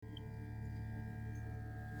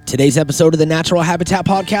Today's episode of the Natural Habitat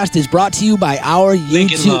Podcast is brought to you by our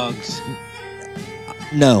Lincoln YouTube. Logs.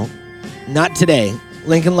 No, not today.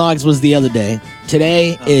 Lincoln Logs was the other day.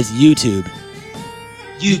 Today is YouTube.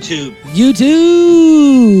 YouTube.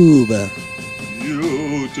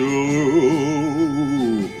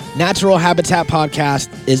 Natural Habitat Podcast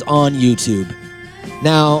is on YouTube.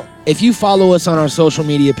 Now, if you follow us on our social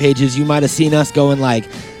media pages, you might have seen us going like,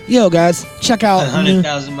 yo, guys, check out...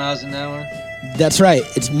 100,000 miles an hour. That's right.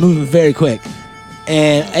 It's moving very quick.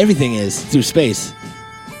 And everything is through space.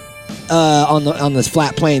 On this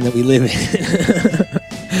flat plane that we live in.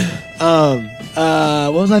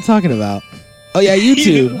 What was I talking about? Oh, yeah,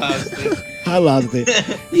 YouTube. I lost it.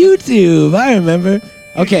 YouTube. I remember.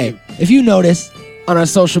 Okay, if you notice on our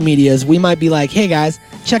social medias, we might be like, hey, guys,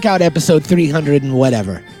 check out episode 300 and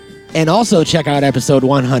whatever. And also check out episode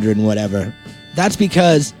 100 and whatever. That's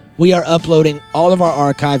because we are uploading all of our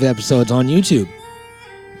archive episodes on YouTube.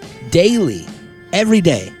 Daily. Every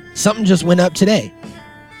day. Something just went up today.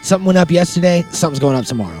 Something went up yesterday. Something's going up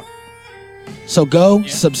tomorrow. So go,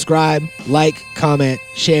 subscribe, like, comment,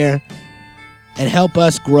 share, and help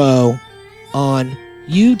us grow on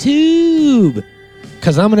YouTube.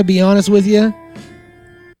 Because I'm going to be honest with you,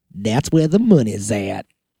 that's where the money's at.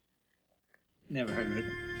 Never heard of it.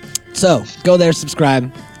 So go there,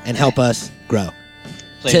 subscribe, and help us grow.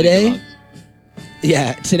 Play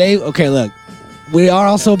Today, okay, look, we are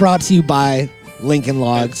also brought to you by Lincoln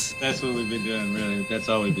Logs. That's what we've been doing, really. That's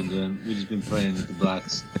all we've been doing. We've just been playing with the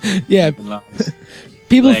blocks. Yeah, Lincoln Logs.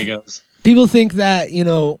 people think that,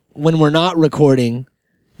 when we're not recording,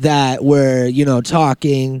 that we're,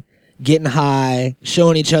 talking, getting high,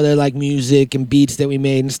 showing each other like music and beats that we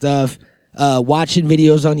made and stuff, watching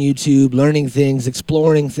videos on YouTube, learning things,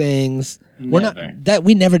 exploring things.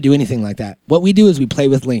 We never do anything like that. What we do is we play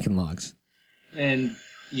with Lincoln Logs. And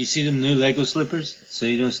you see them new Lego slippers, so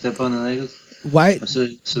you don't step on the Legos? Why? So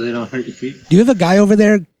they don't hurt your feet? Do you have a guy over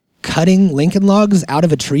there cutting Lincoln Logs out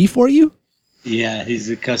of a tree for you? Yeah, he's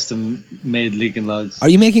a custom-made Lincoln Logs. Are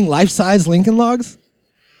you making life-size Lincoln Logs?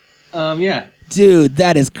 Yeah. Dude,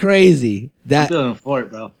 that is crazy. I'm building a fort,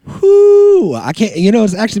 bro. Whoo! I can't.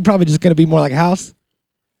 It's actually probably just going to be more like a house.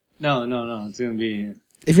 No. It's going to be...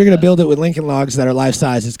 If you're going to build it with Lincoln Logs that are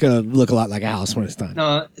life-size, it's going to look a lot like a house when it's done.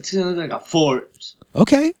 No, it's going to look like a fort.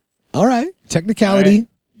 Okay. All right. Technicality. All right.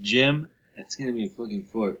 Jim, it's going to be a fucking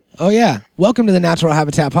fort. Oh, yeah. Welcome to the Natural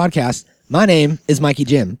Habitat Podcast. My name is Mikey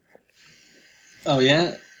Jim. Oh,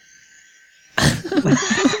 yeah?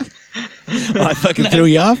 Oh, I fucking threw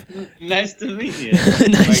you off? Nice to meet you.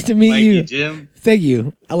 Nice to meet you. Mikey Jim. Thank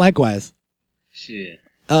you. Likewise. Shit.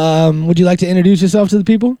 Would you like to introduce yourself to the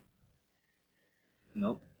people?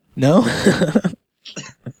 Nope. No?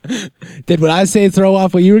 Did what I say throw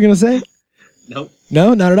off what you were going to say? Nope.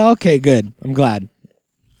 No, not at all? Okay, good. I'm glad.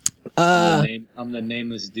 I'm the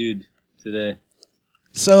nameless dude today.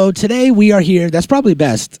 So today we are here. That's probably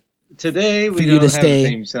best. Today we don't have a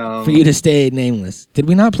theme song. For you to stay nameless. Did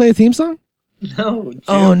we not play a theme song? No. Jim.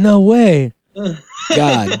 Oh, no way.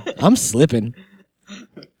 God, I'm slipping.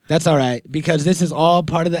 That's all right, because this is all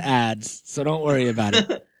part of the ads, so don't worry about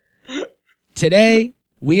it. Today,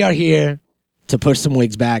 we are here to push some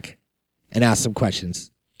wigs back and ask some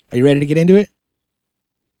questions. Are you ready to get into it?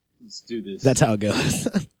 Let's do this. That's how it goes.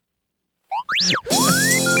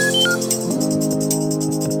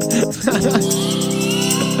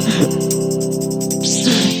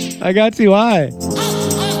 I got too high.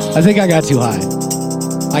 I think I got too high.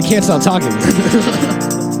 I can't stop talking.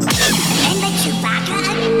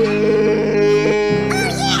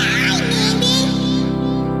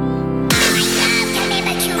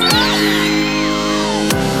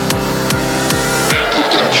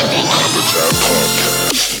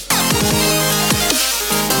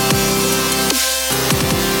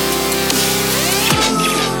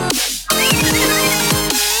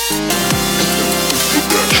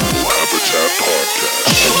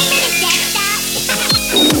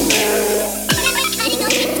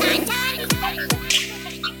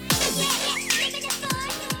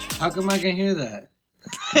 How come I can hear that?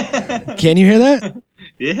 Can you hear that?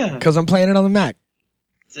 Yeah. Because I'm playing it on the Mac.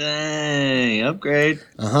 Dang, upgrade.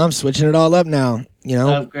 I'm switching it all up now.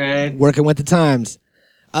 Upgrade. Working with the times.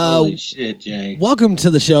 Holy shit, Jay. Welcome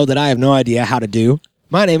to the show that I have no idea how to do.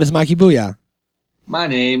 My name is Mikey Booyah. My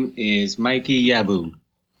name is Mikey Yabu.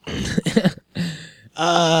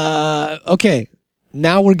 Okay.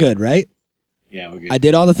 Now we're good, right? Yeah, we're good. I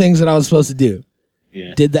did all the things that I was supposed to do.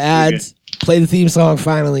 Yeah. Did the ads, played the theme song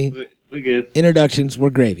finally. We're good. Introductions, we're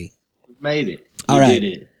gravy. We made it. All we right.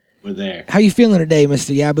 did it. We're there. How you feeling today,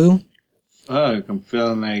 Mr. Yabu? Fuck, I'm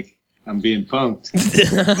feeling like I'm being punked.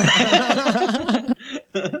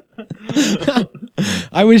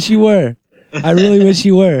 I wish you were. I really wish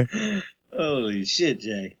you were. Holy shit,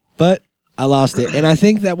 Jay. But I lost it. And I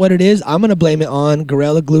think that what it is, I'm going to blame it on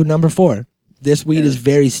Gorilla Glue number 4. This weed is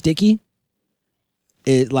very sticky.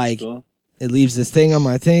 It it leaves this thing on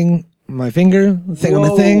my finger, thing on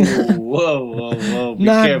the thing. Whoa. Be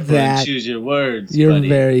Not careful that. and choose your words, You're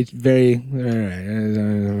buddy. very.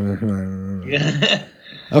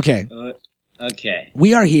 Okay. Okay.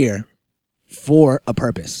 We are here for a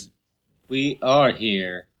purpose. We are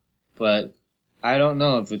here, but I don't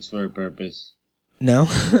know if it's for a purpose. No?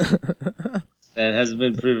 That hasn't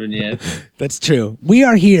been proven yet. That's true. We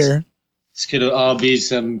are here. This could all be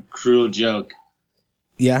some cruel joke.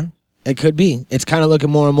 Yeah, it could be. It's kind of looking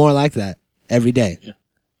more and more like that every day.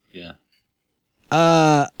 Yeah.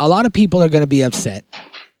 A lot of people are going to be upset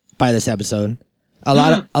by this episode. A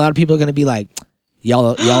lot of people are going to be like,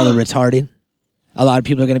 y'all are retarded. A lot of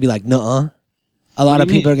people are going to be like, nuh-uh. A lot of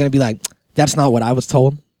people are going to be like, that's not what I was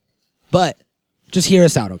told. But just hear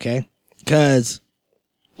us out, okay? Because...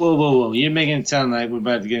 Whoa. You're making it sound like we're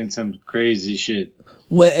about to get into some crazy shit.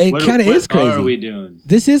 Well, it kind of is crazy. What are we doing?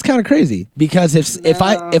 This is kind of crazy because if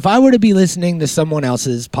I were to be listening to someone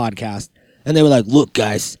else's podcast and they were like, look,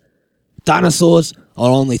 guys, dinosaurs are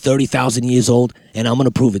only 30,000 years old and I'm going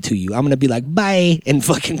to prove it to you. I'm going to be like, bye, and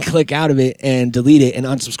fucking click out of it and delete it and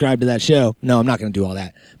unsubscribe to that show. No, I'm not going to do all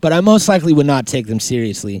that. But I most likely would not take them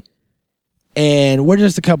seriously. And we're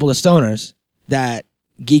just a couple of stoners that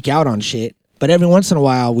geek out on shit. But every once in a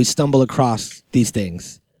while, we stumble across these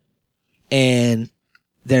things. And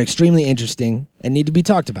they're extremely interesting and need to be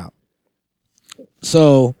talked about.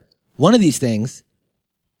 So one of these things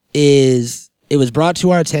is, it was brought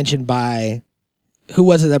to our attention by, who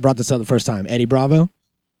was it that brought this up the first time? Eddie Bravo?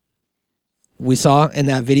 We saw in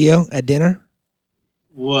that video at dinner?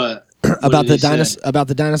 What? about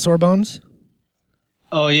the dinosaur bones?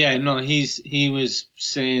 Oh yeah, no, he was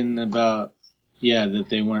saying about that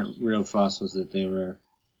they weren't real fossils, that they were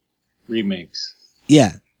remakes.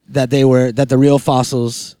 Yeah, that the real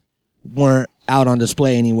fossils weren't out on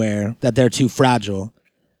display anywhere, that they're too fragile.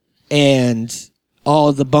 And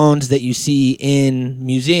all the bones that you see in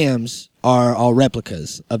museums are all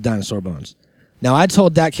replicas of dinosaur bones. Now, I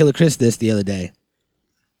told Dat Killer Chris this the other day,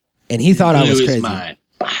 and he thought I was crazy.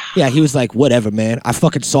 Yeah, he was like, whatever, man. I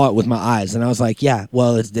fucking saw it with my eyes. And I was like, yeah,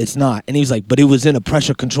 well, it's not. And he was like, but it was in a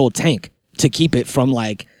pressure-controlled tank to keep it from,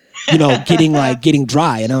 getting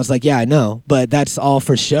dry. And I was like, yeah, I know, but that's all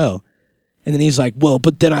for show. And then he's like, well,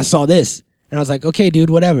 but then I saw this. And I was like, okay,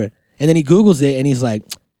 dude, whatever. And then he Googles it, and he's like,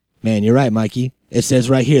 man, you're right, Mikey. It says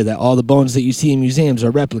right here that all the bones that you see in museums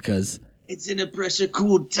are replicas. It's in a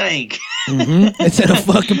pressure-cooled tank. Mm-hmm. It's in a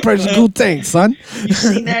fucking pressure-cooled tank, son. You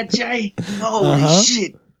seen that, Jay? Holy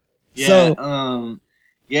shit. Yeah,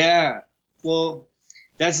 yeah. Well,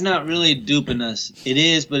 that's not really duping us. It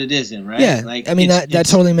is, but it isn't, right? Yeah, I mean, that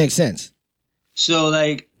totally makes sense. So,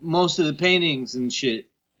 most of the paintings and shit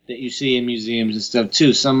that you see in museums and stuff,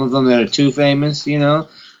 too, some of them that are too famous,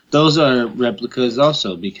 those are replicas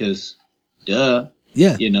also because, duh.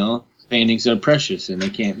 Yeah. Paintings are precious and they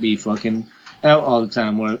can't be fucking out all the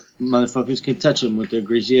time where motherfuckers can touch them with their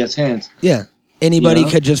greasy ass hands. Yeah. Anybody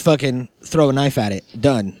could just fucking throw a knife at it.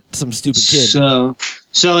 Done. Some stupid kid. So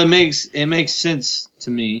it makes sense to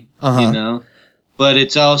me, but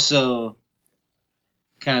it's also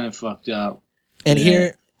kind of fucked up. And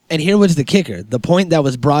here was the kicker. The point that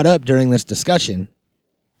was brought up during this discussion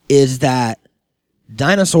is that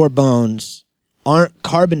dinosaur bones aren't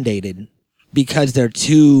carbon dated because they're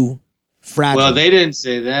too fragile. Well, they didn't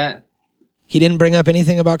say that. He didn't bring up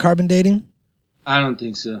anything about carbon dating? I don't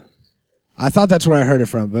think so. I thought that's where I heard it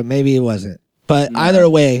from, but maybe it wasn't. But either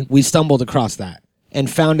way, we stumbled across that and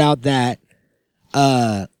found out that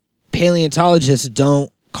paleontologists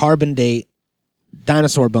don't carbon date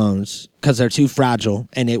dinosaur bones because they're too fragile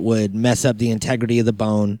and it would mess up the integrity of the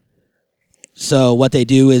bone. So what they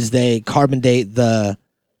do is they carbon date the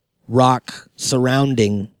rock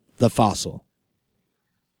surrounding the fossil.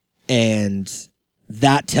 And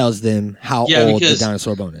that tells them how old the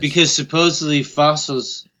dinosaur bone is. Because supposedly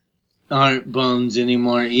fossils aren't bones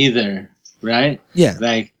anymore either, right?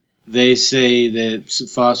 Yeah. They say that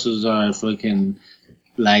fossils are fucking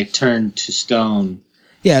turned to stone.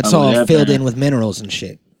 Yeah, it's all filled in with minerals and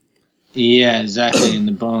shit. Yeah, exactly. And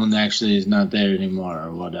the bone actually is not there anymore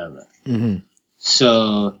or whatever. Mm-hmm.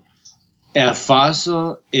 So a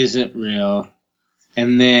fossil isn't real.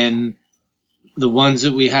 And then the ones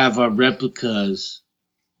that we have are replicas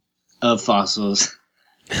of fossils.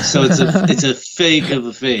 So it's a fake of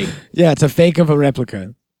a fake. Yeah, it's a fake of a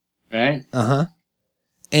replica. Right? Uh-huh.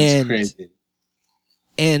 It's crazy.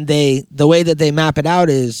 And the way that they map it out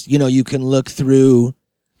is, you can look through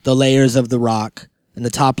the layers of the rock, and the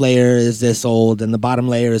top layer is this old, and the bottom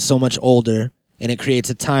layer is so much older, and it creates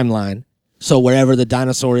a timeline. So wherever the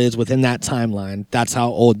dinosaur is within that timeline, that's how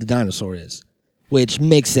old the dinosaur is. Which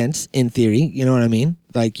makes sense in theory, you know what I mean?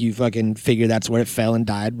 Like, you fucking figure that's where it fell and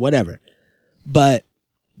died, whatever. But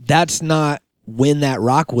that's not when that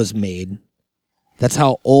rock was made. That's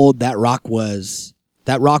how old that rock was.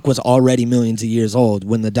 That rock was already millions of years old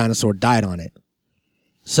when the dinosaur died on it.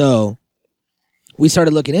 So we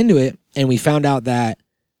started looking into it, and we found out that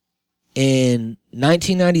in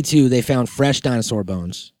 1992, they found fresh dinosaur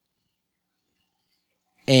bones.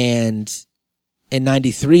 And in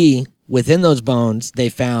 93, within those bones, they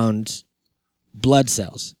found blood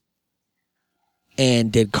cells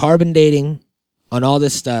and did carbon dating on all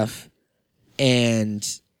this stuff. And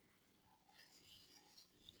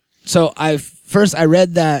so I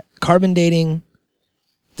read that carbon dating,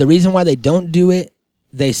 the reason why they don't do it,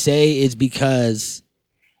 they say, is because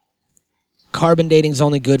carbon dating is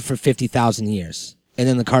only good for 50,000 years, and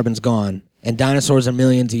then the carbon's gone, and dinosaurs are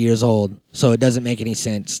millions of years old, so it doesn't make any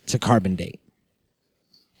sense to carbon date.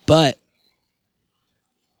 But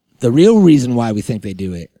the real reason why we think they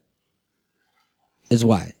do it is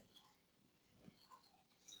why?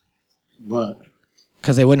 What?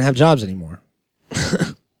 Because they wouldn't have jobs anymore.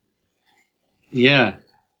 Yeah.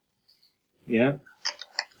 Yeah.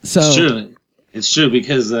 So it's true. It's true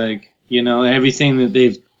because, like, you know, everything that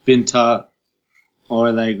they've been taught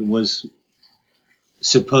or, like, was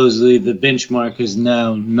supposedly the benchmark is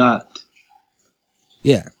now not.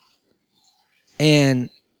 Yeah. And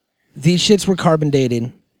these shits were carbon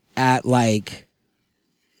dated at, like,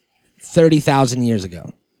 30,000 years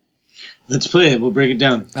ago. Let's play it. We'll break it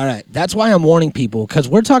down. All right. That's why I'm warning people, because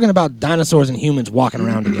we're talking about dinosaurs and humans walking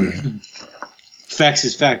around together. Facts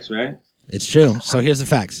is facts, right? It's true. So here's the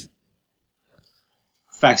facts.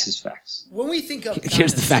 Facts is facts. When we think of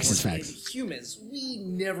Here's the facts is dinosaurs facts. and humans, we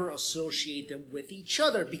never associate them with each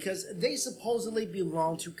other because they supposedly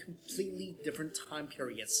belong to completely different time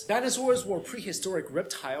periods. Dinosaurs were prehistoric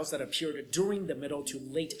reptiles that appeared during the middle to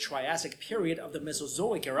late Triassic period of the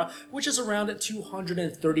Mesozoic era, which is around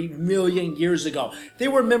 230 million years ago. They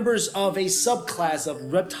were members of a subclass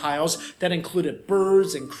of reptiles that included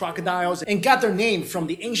birds and crocodiles and got their name from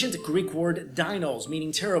the ancient Greek word dinos,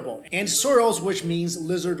 meaning terrible, and sauros, which means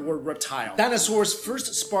lizard or reptile. Dinosaurs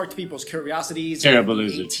first sparked people's curiosities Terrible in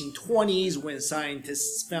the lizards. 1820s when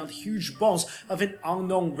scientists found huge bones of an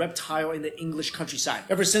unknown reptile in the English countryside.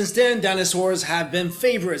 Ever since then, dinosaurs have been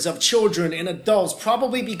favorites of children and adults,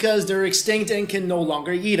 probably because they're extinct and can no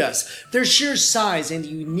longer eat us. Their sheer size and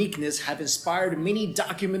uniqueness have inspired many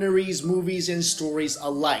documentaries, movies, and stories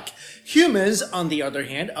alike. Humans, on the other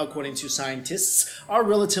hand, according to scientists, are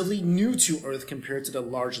relatively new to Earth compared to the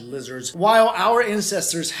large lizards. While our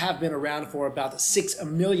ancestors have been around for about 6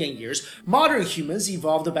 million years, modern humans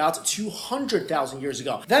evolved about 200,000 years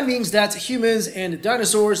ago. That means that humans and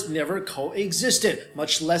dinosaurs never coexisted,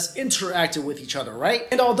 much less interacted with each other, right?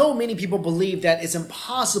 And although many people believe that it's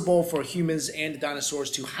impossible for humans and dinosaurs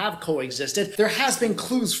to have coexisted, there has been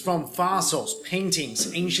clues from fossils,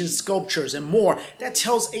 paintings, ancient sculptures, and more that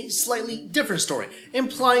tells a slightly different story,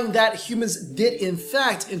 implying that humans did in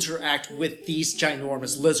fact interact with these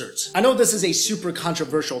ginormous lizards. I know this is a super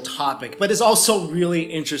controversial topic, but it's also really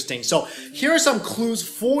interesting. So here are some clues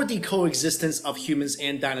for the coexistence of humans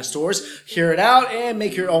and dinosaurs. Hear it out and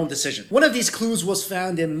make your own decision. One of these clues was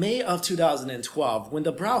found in May of 2012 when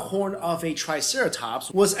the brow horn of a triceratops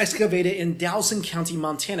was excavated in Dawson County,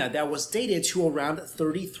 Montana that was dated to around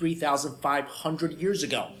 33,500 years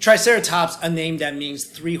ago. Triceratops, a name that means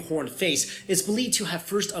three-horned face, is believed to have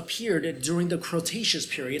first appeared during the Cretaceous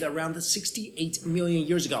period around 68 million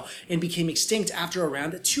years ago and became extinct after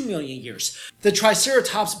around 2 million years. The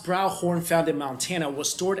Triceratops brow horn found in Montana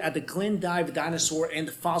was stored at the Glendive Dinosaur and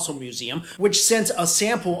Fossil Museum, which sent a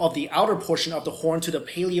sample of the outer portion of the horn to the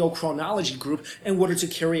Paleochronology group in order to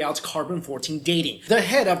carry out carbon-14 dating. The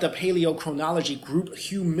head of the Paleochronology group,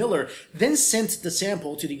 Hugh Miller, then sent the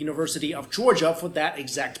sample to the University of Georgia for that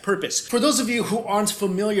exact purpose. For those of you who aren't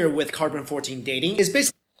familiar with carbon-14 dating, it's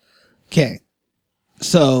basically... Okay.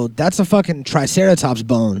 So that's a fucking Triceratops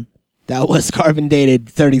bone that was carbon dated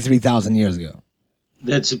 33,000 years ago.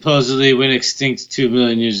 That supposedly went extinct 2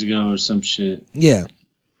 million years ago or some shit. Yeah.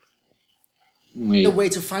 The way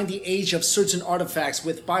to find the age of certain artifacts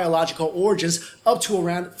with biological origins up to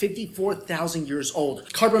around 54,000 years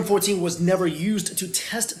old. Carbon-14 was never used to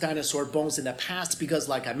test dinosaur bones in the past because,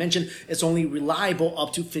 like I mentioned, it's only reliable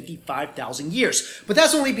up to 55,000 years. But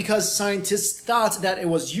that's only because scientists thought that it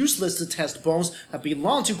was useless to test bones that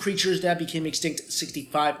belonged to creatures that became extinct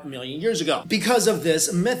 65 million years ago. Because of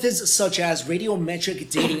this, methods such as radiometric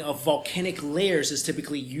dating of volcanic layers is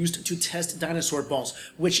typically used to test dinosaur bones,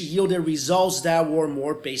 which yielded results that were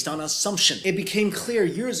more based on assumption. It became clear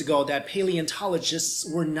years ago that paleontologists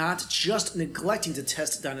were not just neglecting to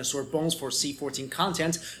test dinosaur bones for C14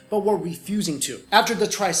 content, but were refusing to. After the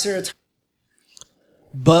Triceratops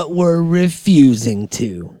but we're refusing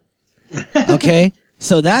to. Okay?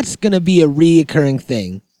 So that's going to be a reoccurring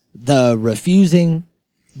thing. The refusing,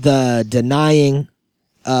 the denying,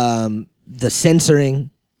 the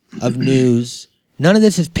censoring of news. None of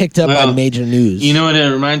this is picked up on major news. You know what it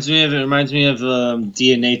reminds me of? It reminds me of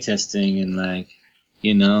DNA testing and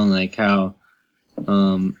how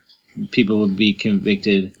people would be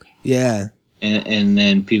convicted. Yeah. And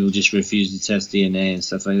then people just refuse to test DNA and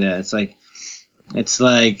stuff like that. It's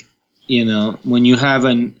like when you have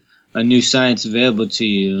a new science available to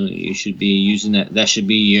you, you should be using that. That should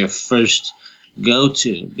be your first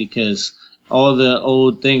go-to, because all the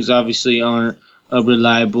old things obviously aren't a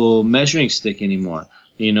reliable measuring stick anymore.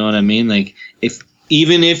 You know what I mean? Like,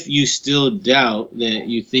 even if you still doubt that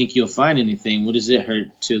you think you'll find anything, what does it hurt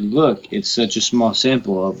to look? It's such a small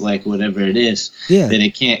sample of like whatever it is that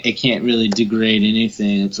it can't really degrade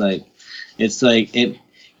anything. It's like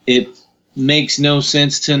it makes no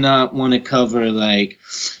sense to not want to cover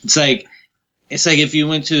it's like if you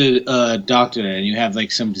went to a doctor and you have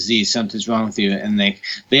like some disease, something's wrong with you, and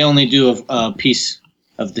they only do a piece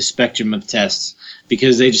of the spectrum of tests,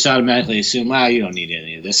 because they just automatically assume, wow, you don't need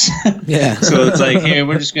any of this. Yeah. So it's like, here,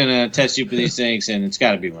 we're just going to test you for these things, and it's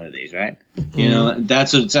got to be one of these, right? Mm-hmm.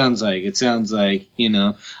 That's what it sounds like. It sounds like,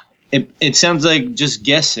 it sounds like just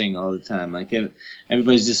guessing all the time. Like,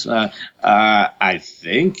 everybody's just, I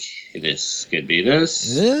think this could be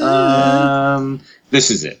this.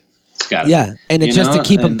 This is it. It's got to be. And it's just to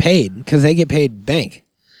keep them paid, because they get paid bank.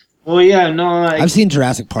 Well, yeah, no. I've seen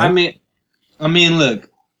Jurassic Park. I mean, look.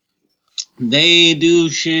 They do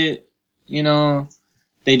shit,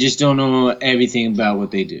 they just don't know everything about what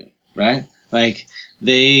they do, right? Like,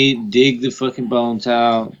 they dig the fucking bones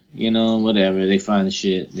out, whatever. They find the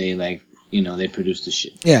shit. They, they produce the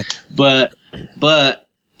shit. Yeah. But,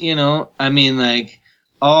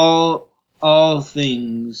 all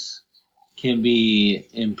things can be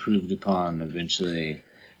improved upon eventually.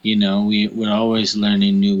 We're always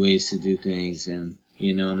learning new ways to do things, and,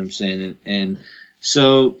 you know what I'm saying? And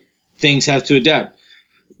so things have to adapt.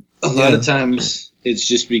 A lot of times it's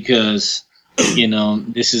just because,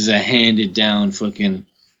 this is a handed down fucking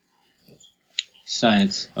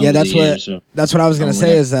science. Yeah, that's what I was going to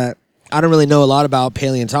say, is that I don't really know a lot about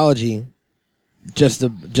paleontology. Just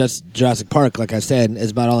Jurassic Park, like I said, is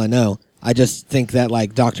about all I know. I just think that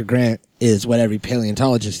like Dr. Grant is what every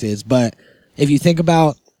paleontologist is. But if you think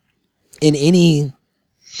about in any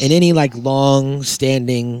like long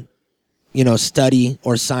standing study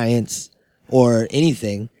or science or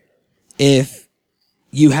anything, if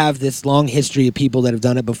you have this long history of people that have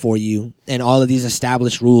done it before you, and all of these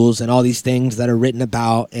established rules and all these things that are written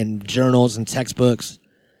about in journals and textbooks,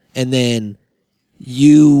 and then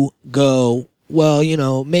you go,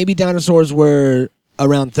 well, maybe dinosaurs were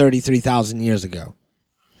around 33,000 years ago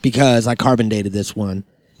because I carbon dated this one.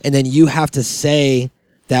 And then you have to say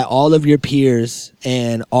that all of your peers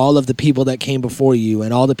and all of the people that came before you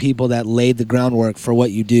and all the people that laid the groundwork for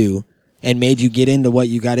what you do and made you get into what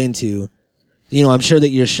you got into, I'm sure that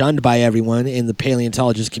you're shunned by everyone in the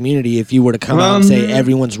paleontologist community if you were to come out and say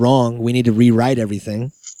everyone's wrong, we need to rewrite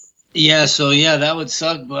everything. Yeah, so that would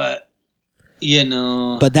suck, but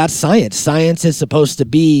But that's science. Science is supposed to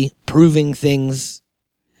be proving things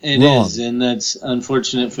wrong. It is, and that's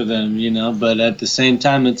unfortunate for them, but at the same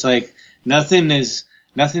time, it's like nothing's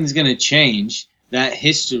going to change. That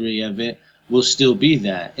history of it will still be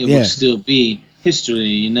that. It will still be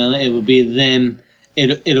history, It will be then.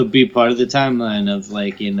 It'll be part of the timeline of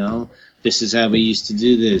like, this is how we used to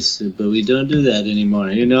do this, but we don't do that anymore,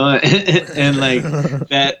 and like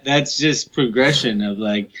that's just progression of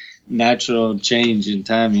like natural change in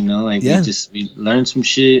time, we learn some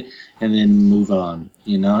shit and then move on,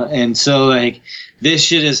 and so like this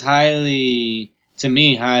shit is highly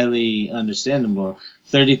understandable.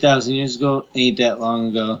 30,000 years ago ain't that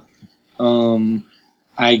long ago.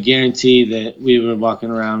 I guarantee that we were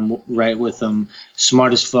walking around right with them,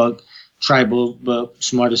 smart as fuck, tribal but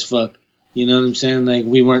smart as fuck, You know what I'm saying? Like,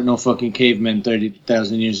 we weren't no fucking cavemen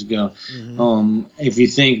 30,000 years ago. If you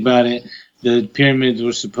think about it, the pyramids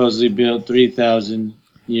were supposedly built 3,000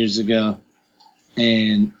 years ago.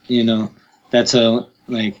 And, you know, that's a,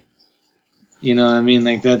 like, you know what I mean?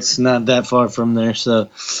 Like, that's not that far from there. So,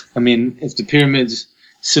 I mean, if the pyramids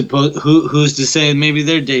who's to say maybe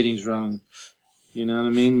their dating's wrong? You know what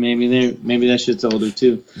I mean? Maybe that shit's older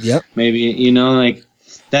too. Yep. Maybe, you know, like,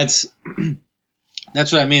 that's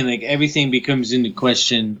what I mean. Like, everything becomes into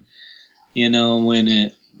question, you know,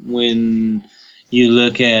 when you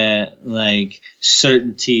look at, like,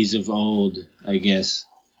 certainties of old, I guess.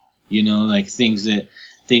 You know, like, things that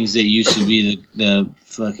used to be the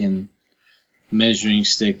fucking measuring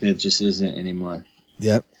stick that just isn't anymore.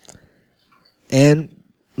 Yep. And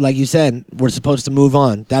like you said, we're supposed to move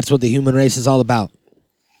on. That's what the human race is all about.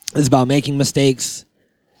 It's about making mistakes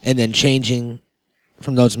and then changing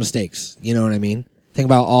from those mistakes. You know what I mean? Think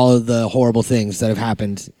about all of the horrible things that have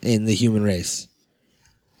happened in the human race.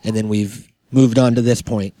 And then we've moved on to this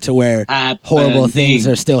point to where horrible things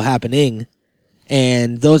are still happening.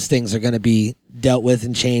 And those things are going to be dealt with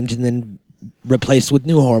and changed and then replaced with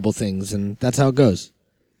new horrible things. And that's how it goes.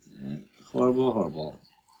 Horrible.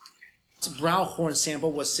 Brown horn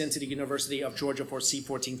sample was sent to the University of Georgia for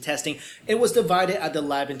C14 testing. It was divided at the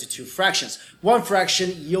lab into two fractions. One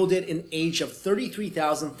fraction yielded an age of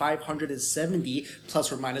 33,570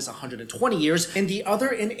 plus or minus 120 years, and the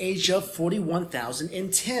an age of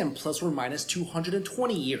 41,010 plus or minus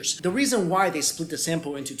 220 years. The reason why they split the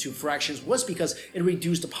sample into two fractions was because it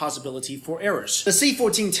reduced the possibility for errors. The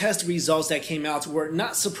C14 test results that came out were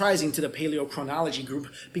not surprising to the paleochronology group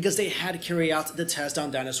because they had carried out the test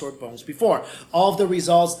on dinosaur bones before. All of the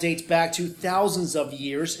results date back to thousands of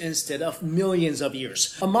years instead of millions of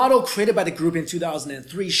years. A model created by the group in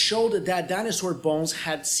 2003 showed that dinosaur bones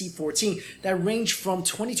had C14 that ranged from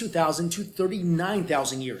 22,000 to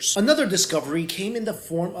 39,000 years. Another discovery came in the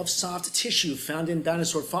form of soft tissue found in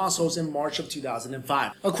dinosaur fossils in March of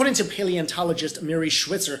 2005. According to paleontologist Mary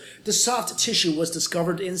Schwitzer, the soft tissue was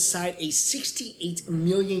discovered inside a 68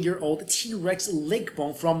 million year old T-Rex leg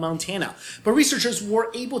bone from Montana. But researchers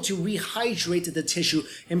were able to rehydrate the tissue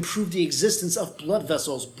and prove the existence of blood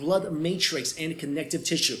vessels, blood matrix, and connective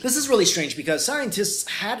tissue. This is really strange because scientists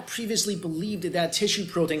had previously believed that tissue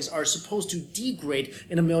proteins are supposed to degrade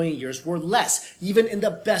in a million years or less, even in the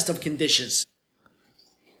best of conditions.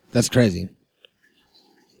 That's crazy.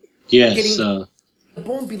 Yes. The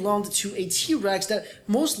bone belonged to a T-Rex that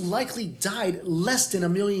most likely died less than a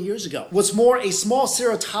million years ago. What's more, a small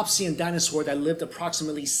ceratopsian dinosaur that lived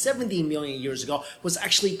approximately 70 million years ago was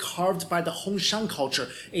actually carved by the Hongshan culture,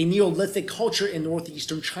 a Neolithic culture in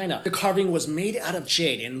northeastern China. The carving was made out of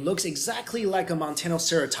jade and looks exactly like a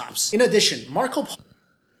Montanoceratops. In addition, Marco Polo...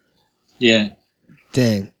 Yeah.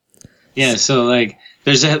 Dang. Yeah, so, like,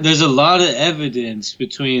 there's a lot of evidence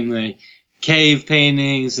between, like, cave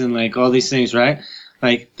paintings and, like, all these things, right?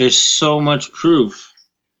 Like, there's so much proof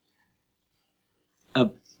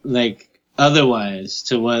of, like, otherwise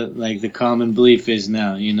to what, like, the common belief is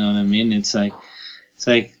now, you know what I mean? It's like,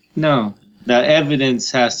 no, that evidence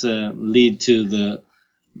has to lead to the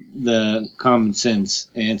common sense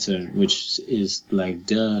answer, which is, like,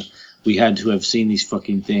 duh, we had to have seen these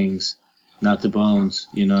fucking things, not the bones,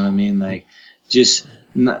 you know what I mean? Like, just,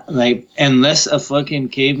 not, like, unless a fucking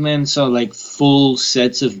caveman saw, like, full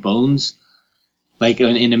sets of bones, like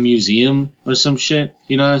in a museum or some shit,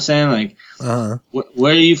 you know what I'm saying? Like,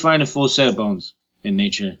 where do you find a full set of bones in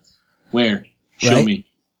nature? Where? Show me.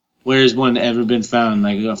 Where has one ever been found?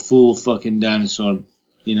 Like a full fucking dinosaur,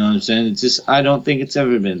 you know what I'm saying? It's just, I don't think it's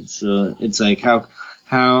ever been. So it's like,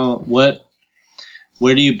 what?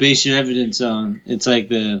 Where do you base your evidence on? It's like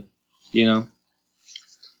the, you know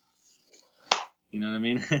what I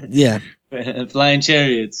mean? Yeah. Flying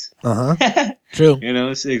chariots. True. You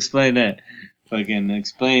know, so explain that. Fucking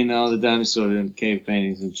explain all the dinosaur and cave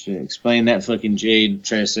paintings and shit. Explain that fucking jade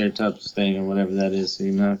triceratops thing or whatever that is.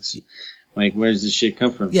 You know, it's like, where's this shit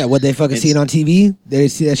come from? Yeah, would they fucking see it on TV? They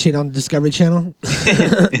see that shit on the Discovery Channel?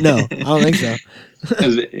 No, I don't think so.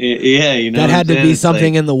 Yeah, you know, that had to be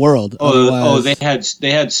something, like, in the world. They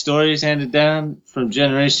had stories handed down from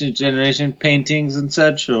generation to generation, paintings and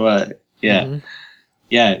such, or what? Yeah,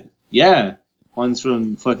 yeah. Ones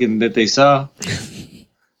from fucking that they saw.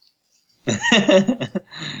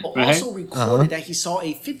 Also recorded that he saw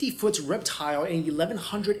a 50-foot reptile in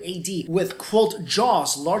 1100 AD with, quote,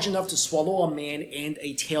 jaws large enough to swallow a man and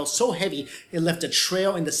a tail so heavy it left a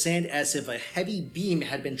trail in the sand as if a heavy beam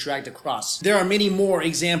had been dragged across. There are many more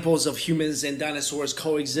examples of humans and dinosaurs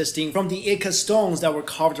coexisting, from the Ica stones that were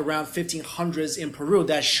carved around 1500s in Peru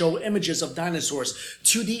that show images of dinosaurs,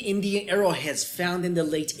 to the Indian arrowheads found in the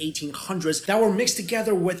late 1800s that were mixed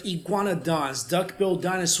together with iguanodons, duck-billed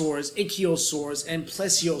dinosaurs, ichthyosaurs, and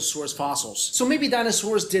plesiosaurs fossils. So maybe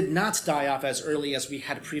dinosaurs did not die off as early as we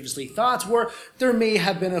had previously thought, or there may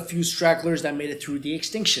have been a few stragglers that made it through the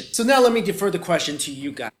extinction. So now let me defer the question to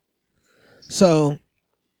you guys. So,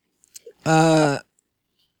 some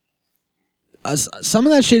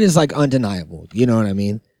of that shit is like undeniable. You know what I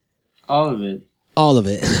mean? All of it. All of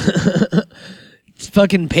it.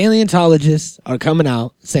 Fucking paleontologists are coming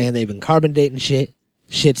out saying they've been carbon dating shit.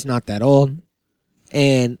 Shit's not that old.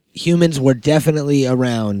 And humans were definitely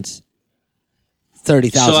around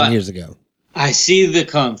 30,000 years ago. I see the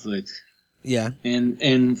conflict. Yeah.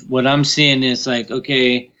 And what I'm seeing is like,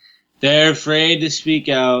 okay, they're afraid to speak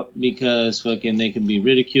out because fucking they could be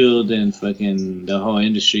ridiculed and fucking the whole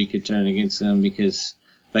industry could turn against them because,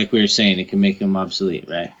 like we were saying, it can make them obsolete,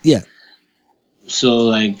 right? Yeah. So,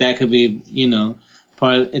 like, that could be, you know,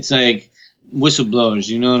 it's like whistleblowers,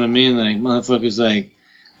 you know what I mean? Like, motherfuckers, like,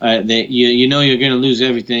 you know you're going to lose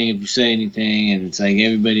everything if you say anything, and it's like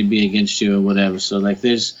everybody be against you or whatever. So, like,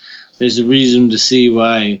 there's a reason to see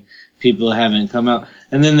why people haven't come out.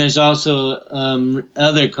 And then there's also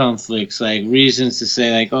other conflicts, like reasons to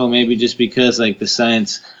say, like, oh, maybe just because, like, the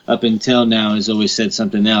science up until now has always said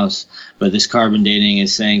something else, but this carbon dating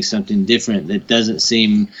is saying something different that doesn't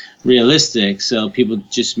seem realistic, so people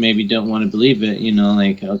just maybe don't want to believe it, you know,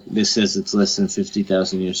 like, this says it's less than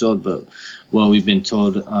 50,000 years old, but, well, we've been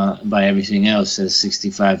told by everything else says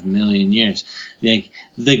 65 million years. Like,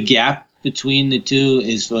 the gap between the two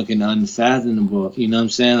is fucking unfathomable, you know what I'm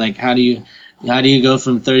saying? Like, how do you go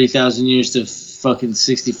from 30,000 years to fucking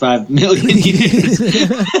 65 million years?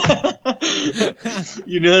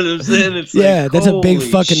 You know what I'm saying? It's yeah, like, that's a big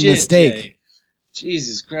fucking shit, mistake. Jay.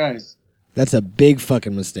 Jesus Christ. That's a big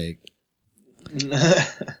fucking mistake.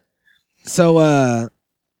 So,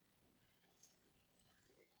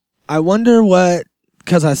 I wonder what,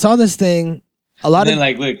 because I saw this thing,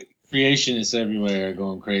 like, look, creationists everywhere are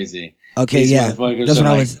going crazy. Okay, These yeah. That's what I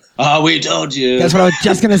like, was. Oh, we told you. That's what I was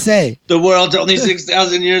just gonna say. The world's only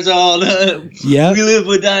 6,000 years old. Yeah. We live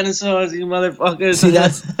with dinosaurs, you motherfuckers. See,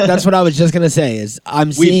 that's what I was just gonna say. Is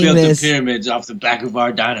I'm seeing we built this. the pyramids off the back of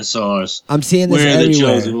our dinosaurs. I'm seeing this We're everywhere. the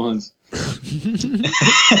chosen ones.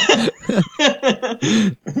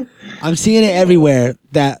 I'm seeing it everywhere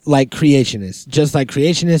that, like, creationists, just like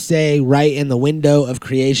creationists say, right in the window of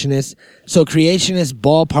creationists. So creationist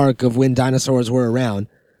ballpark of when dinosaurs were around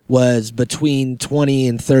was between 20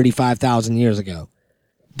 and 35,000 years ago.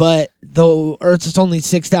 But the Earth is only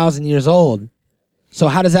 6,000 years old. So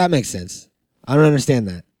how does that make sense? I don't understand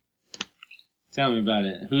that. Tell me about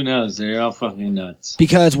it. Who knows? They're all fucking nuts.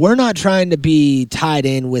 Because we're not trying to be tied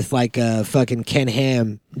in with, like, a fucking Ken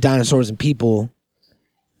Ham dinosaurs and people,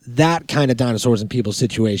 that kind of dinosaurs and people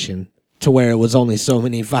situation, to where it was only so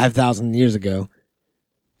many 5,000 years ago.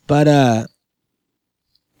 But,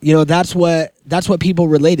 you know, that's what people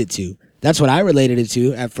related to. That's what I related it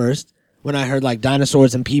to at first. When I heard, like,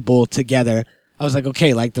 dinosaurs and people together, I was like,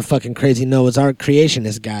 okay, like the fucking crazy Noah's Ark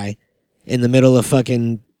creationist guy in the middle of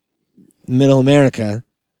fucking Middle America,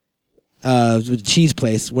 cheese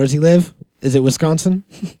place. Where's he live? Is it Wisconsin?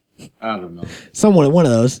 I don't know. One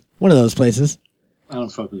of those places. I don't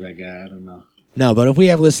fuck with that guy. I don't know. No, but if we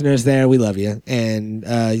have listeners there, we love you. And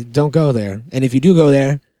don't go there. And if you do go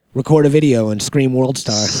there, record a video and scream World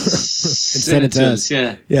Star and send it to us.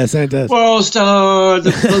 Yeah. Yeah, send it to us. World Star,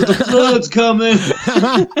 the flood's coming.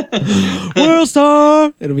 World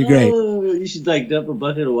Star! It'll be great. Oh, you should, like, dump a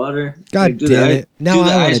bucket of water. God like, damn it. Now do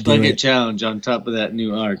the I want ice to do bucket it. challenge on top of that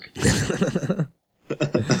new arc.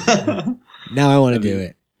 Now I want to do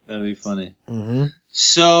it. That'd be funny. Mm-hmm.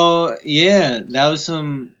 So, yeah, that's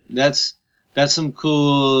some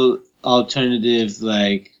cool alternative,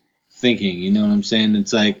 like, thinking, you know what I'm saying?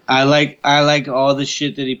 It's like, I like all the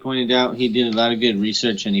shit that he pointed out. He did a lot of good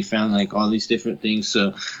research and he found, like, all these different things.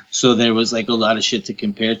 So there was, like, a lot of shit to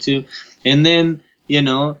compare to. And then, you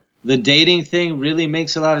know, the dating thing really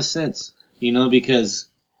makes a lot of sense, you know, because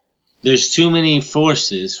there's too many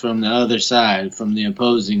forces from the other side, from the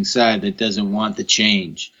opposing side, that doesn't want the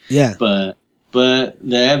change. Yeah. But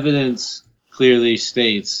the evidence clearly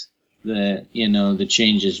states that, you know, the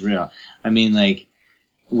change is real. I mean, like,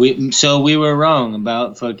 we were wrong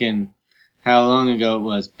about fucking how long ago it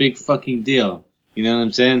was. Big fucking deal. You know what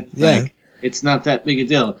I'm saying? Yeah. Like, It's not that big a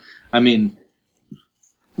deal. I mean,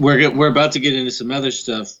 we're about to get into some other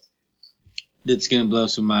stuff that's gonna blow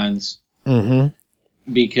some minds.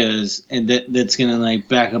 Because that's gonna like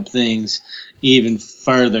back up things even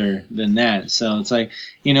further than that. So it's like,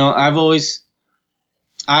 you know, I've always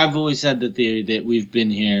had the theory that we've been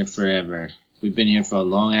here forever. We've been here for a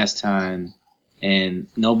long ass time, and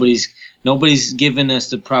nobody's given us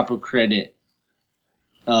the proper credit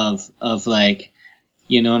of like,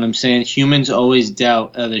 you know what I'm saying? Humans always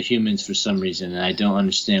doubt other humans for some reason, and I don't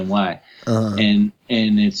understand why. And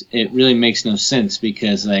it really makes no sense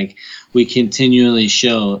because like we continually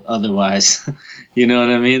show otherwise. You know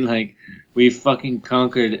what I mean? Like we fucking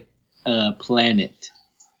conquered a planet.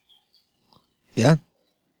 Yeah.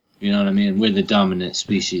 You know what I mean? We're the dominant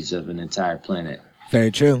species of an entire planet.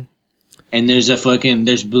 Very true. And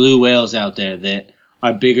there's blue whales out there that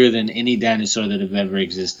are bigger than any dinosaur that have ever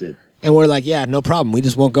existed. And we're like, yeah, no problem. We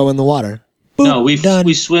just won't go in the water. Boop, no, we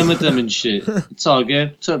done. swim with them and shit. It's all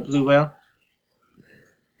good. What's up, blue whale?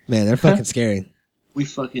 Man, they're fucking scary. We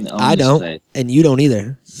fucking own I this don't, place. and you don't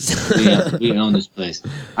either. We own this place.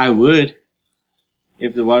 I would,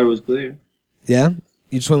 if the water was clear. Yeah?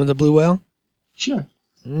 You'd swim with a blue whale? Sure.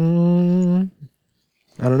 I don't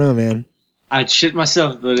know, man. I'd shit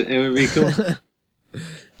myself, but it would be cool.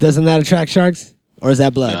 Doesn't that attract sharks? Or is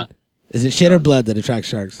that blood? No. Is it shit or blood that attracts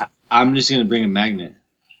sharks? I'm just going to bring a magnet.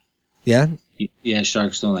 Yeah? Yeah,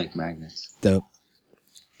 sharks don't like magnets. Dope.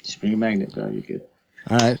 Just bring a magnet, bro. You're good.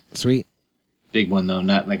 All right, sweet. Big one, though,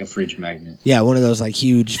 not like a fridge magnet. Yeah, one of those like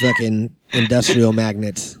huge fucking industrial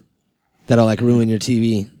magnets that'll like ruin your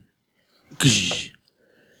TV.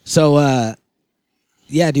 So,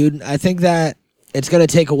 yeah, dude, I think that it's going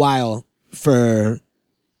to take a while for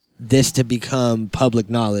this to become public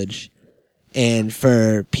knowledge and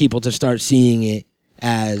for people to start seeing it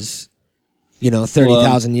as, you know,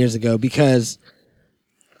 30,000 years ago. Because,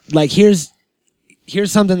 like, here's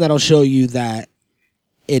something that'll show you that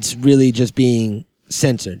it's really just being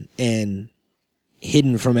censored and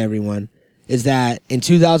hidden from everyone, is that in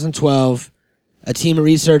 2012, a team of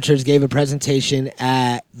researchers gave a presentation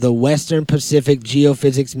at the Western Pacific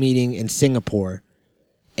Geophysics meeting in Singapore,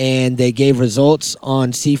 and they gave results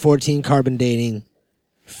on C14 carbon dating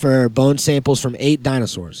for bone samples from 8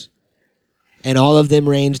 dinosaurs, and all of them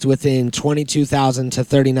ranged within 22,000 to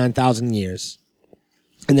 39,000 years.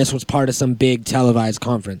 And this was part of some big televised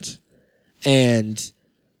conference. And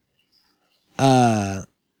there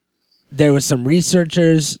was some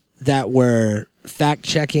researchers that were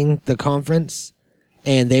fact-checking the conference,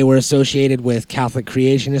 and they were associated with Catholic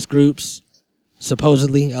creationist groups,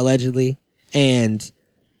 supposedly, allegedly, and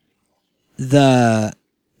their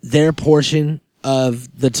portion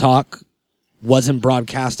of the talk wasn't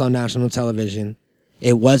broadcast on national television.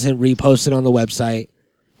 It wasn't reposted on the website.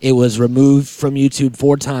 It was removed from YouTube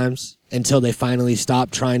 4 times until they finally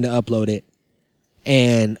stopped trying to upload it.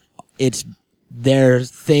 And their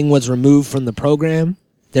thing was removed from the program.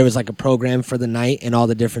 There was like a program for the night and all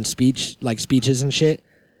the different speeches and shit.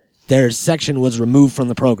 Their section was removed from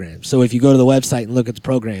the program. So if you go to the website and look at the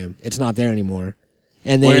program, it's not there anymore.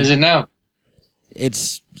 And Where is it now?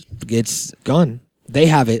 It's gone. They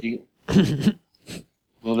have it.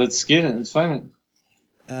 Well, let's get it. Let's find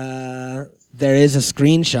There is a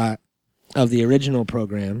screenshot of the original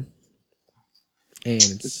program, and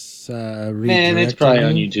it's Man, it's probably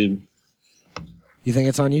on YouTube. You think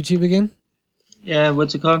it's on YouTube again? Yeah,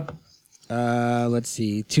 what's it called? Let's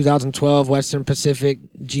see. 2012 Western Pacific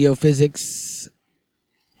Geophysics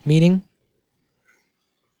meeting.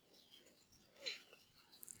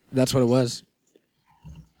 That's what it was.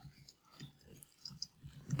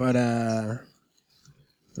 But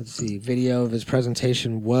let's see. Video of his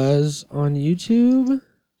presentation was on YouTube.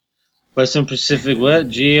 Western Pacific what?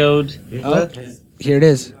 Geode? Oh, here it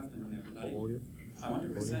is.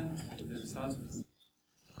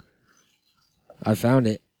 I found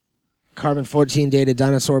it. Carbon-14 dated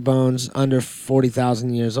dinosaur bones under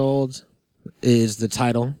 40,000 years old is the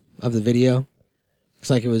title of the video. Looks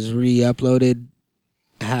like it was re-uploaded.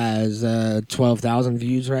 Has 12,000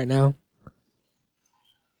 views right now.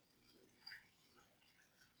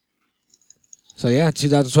 So yeah,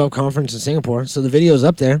 2012 conference in Singapore. So the video's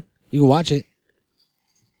up there. You can watch it.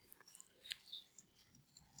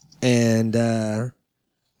 And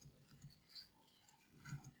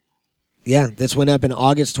yeah, this went up in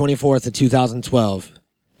August 24th of 2012,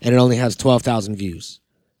 and it only has 12,000 views.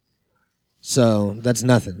 So that's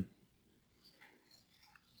nothing.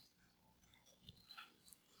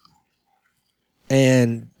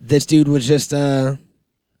 And this dude was just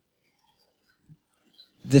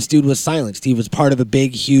this dude was silenced. He was part of a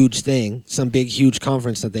big, huge thing, some big, huge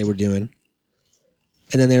conference that they were doing,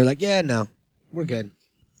 And then they were like, yeah, no, we're good.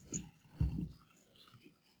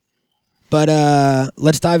 But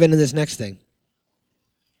let's dive into this next thing.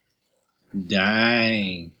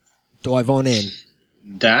 Dang. Dive on in.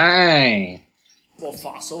 Dang. Well,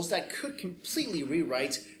 fossils that could completely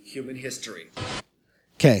rewrite human history.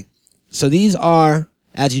 Okay, so these are,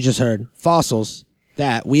 as you just heard, fossils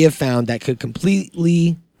that we have found that could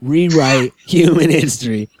completely rewrite human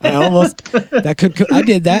history. I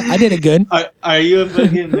did that. I did it good. Are you a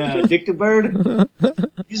fucking dictabird?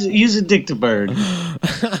 Use a dictabird.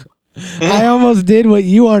 I almost did what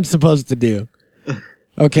you aren't supposed to do.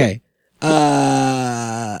 Okay.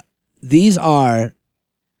 These are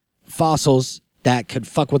fossils that could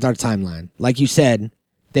fuck with our timeline. Like you said,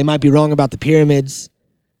 they might be wrong about the pyramids.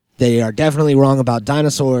 They are definitely wrong about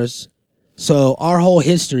dinosaurs. So our whole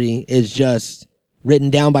history is just written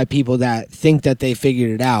down by people that think that they figured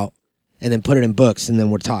it out and then put it in books and then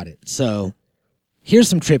we're taught it. So here's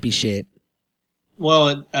some trippy shit.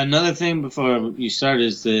 Well, another thing before you start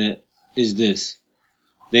is this.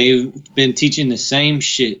 They've been teaching the same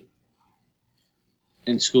shit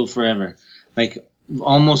in school forever. Like,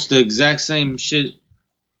 almost the exact same shit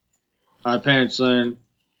our parents learned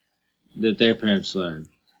that their parents learned.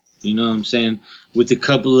 You know what I'm saying? With the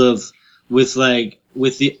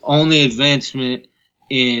only advancement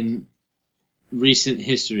in recent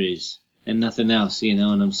histories and nothing else, you know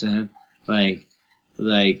what I'm saying? Like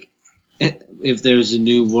if there's a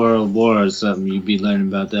new world war or something, you'd be learning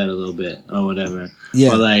about that a little bit or whatever.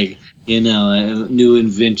 Yeah. Or new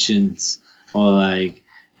inventions or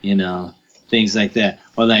things like that.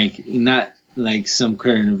 Or not like some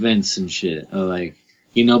current events and shit. Or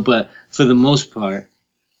but for the most part,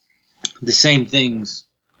 the same things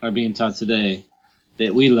are being taught today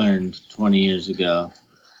that we learned 20 years ago,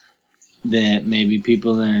 that maybe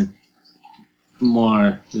people learned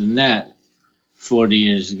more than that 40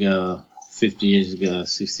 years ago, 50 years ago,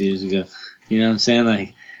 60 years ago. You know what I'm saying?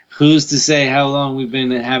 Like, who's to say how long we've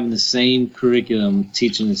been having the same curriculum,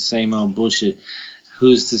 teaching the same old bullshit?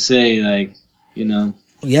 Who's to say,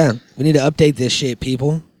 Yeah, we need to update this shit,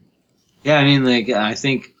 people. Yeah, I mean, I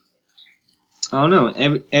think, I don't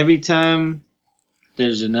know, every time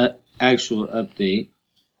there's an actual update,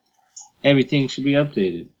 everything should be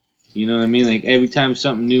updated. You know what I mean? Like, every time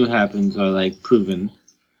something new happens or, proven,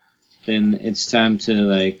 then it's time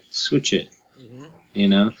to, switch it. Mm-hmm. You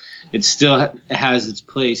know? It still has its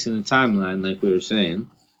place in the timeline, like we were saying.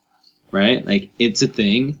 Right? Like, it's a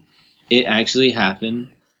thing. It actually happened.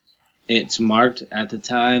 It's marked at the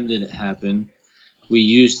time that it happened. We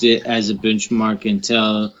used it as a benchmark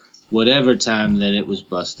until whatever time that it was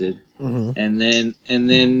busted. Mm-hmm. And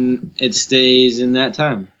then it stays in that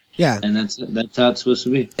time. Yeah. And that's how it's supposed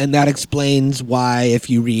to be. And that explains why if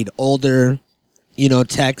you read older,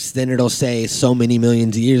 texts, then it'll say so many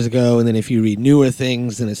millions of years ago. And then if you read newer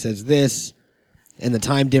things, then it says this and the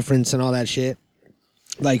time difference and all that shit.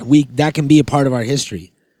 That can be a part of our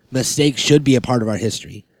history. Mistakes should be a part of our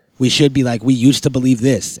history. We should be we used to believe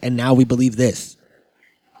this and now we believe this.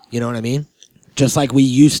 You know what I mean? Just like we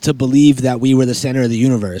used to believe that we were the center of the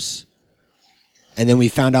universe. And then we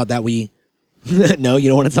found out that we... No, you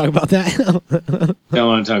don't want to talk about that? Don't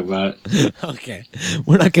want to talk about it. Okay.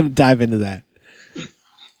 We're not going to dive into that.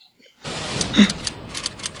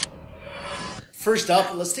 First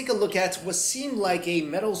up, let's take a look at what seemed like a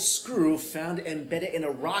metal screw found embedded in a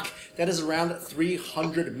rock that is around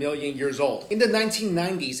 300 million years old. In the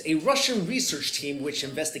 1990s, a Russian research team which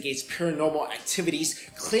investigates paranormal activities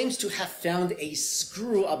claims to have found a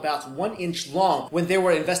screw about 1 inch long when they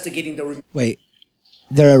were investigating the... Wait,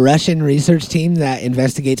 they're a Russian research team that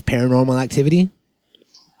investigates paranormal activity?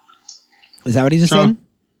 Is that what he just said?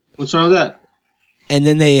 What's wrong with that? And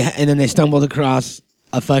then they stumbled across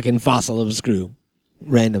a fucking fossil of a screw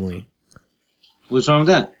randomly. What's wrong with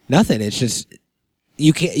that? Nothing. It's just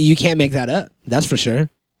you can't make that up. That's for sure.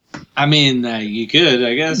 I mean, you could,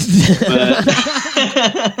 I guess,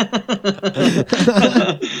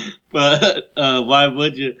 but why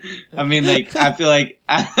would you? I mean, I feel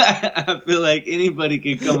like anybody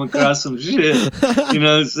could come across some shit. You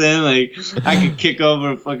know what I'm saying? I could kick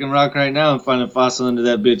over a fucking rock right now and find a fossil under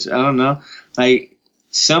that bitch. I don't know.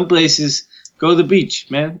 Some places. Go to the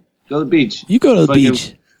beach, man. Go to the beach. You go to the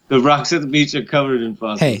beach. The rocks at the beach are covered in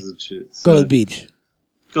fossils and shit. So go to the beach.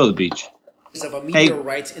 Go to the beach. Of a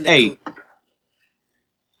meteorite in the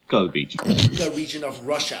go to the beach. The region of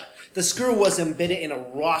Russia. The screw was embedded in a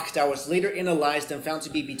rock that was later analyzed and found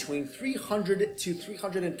to be between 300 to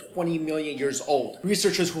 320 million years old.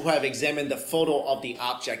 Researchers who have examined the photo of the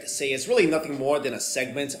object say it's really nothing more than a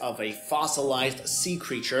segment of a fossilized sea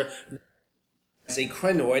creature as a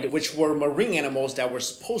crinoid, which were marine animals that were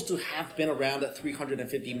supposed to have been around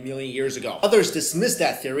 350 million years ago. Others dismiss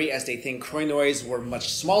that theory as they think crinoids were much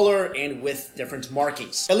smaller and with different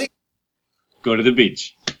markings. At least Go to the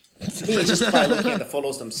beach. to me, just by looking at the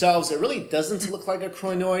photos themselves, it really doesn't look like a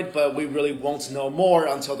crinoid, but we really won't know more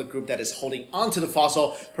until the group that is holding onto the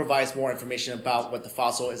fossil provides more information about what the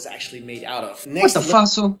fossil is actually made out of. What's the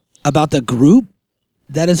fossil? About the group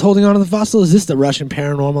that is holding on to the fossil? Is this the Russian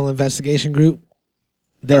Paranormal Investigation Group?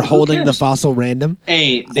 They're holding the fossil random?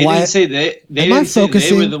 Hey, they didn't say they didn't say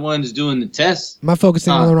they were the ones doing the tests. Am I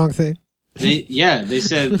focusing on the wrong thing? They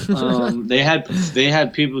said they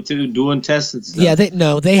had people too doing tests and stuff. Yeah,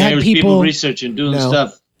 they had people researching, doing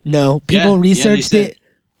stuff. No, people researched it.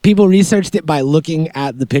 People researched it by looking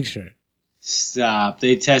at the picture. Stop.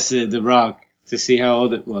 They tested the rock to see how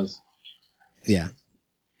old it was. Yeah.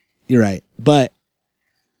 You're right. But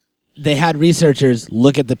they had researchers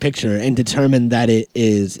look at the picture and determine that it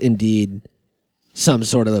is indeed some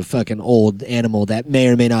sort of a fucking old animal that may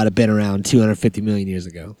or may not have been around 250 million years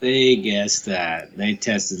ago. They guessed that. They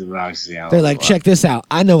tested the rocks. They're like, check this out.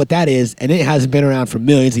 I know what that is, and it hasn't been around for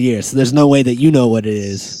millions of years, so there's no way that you know what it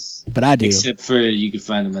is. But I do. Except for you can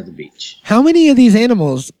find them at the beach. How many of these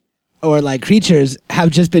animals or like creatures have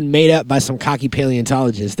just been made up by some cocky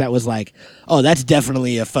paleontologist that was like, oh, that's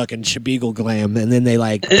definitely a fucking Shebeagle glam, and then they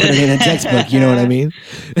like put it in a textbook, you know what I mean?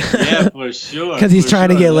 Yeah, for sure. Because he's trying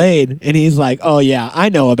to get laid, and he's like, oh yeah, I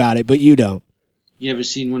know about it, but you don't. You ever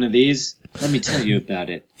seen one of these? Let me tell you about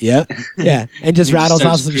it. Yeah, yeah, and just rattles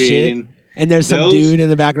off some shit, and there's some dude in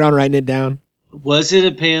the background writing it down. Was it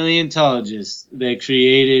a paleontologist that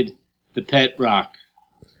created the pet rock?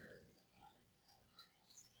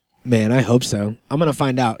 Man, I hope so. I'm gonna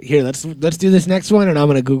find out. Here, let's do this next one, and I'm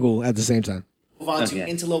gonna Google at the same time. Move on to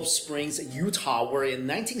Antelope Springs, Utah, where in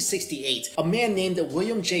 1968, a man named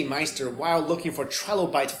William J. Meister, while looking for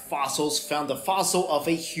trilobite fossils, found the fossil of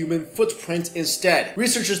a human footprint instead.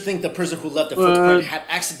 Researchers think the person who left the footprint had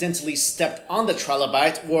accidentally stepped on the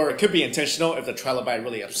trilobite, or it could be intentional if the trilobite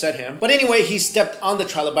really upset him. But anyway, he stepped on the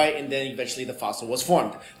trilobite and then eventually the fossil was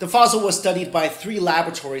formed. The fossil was studied by 3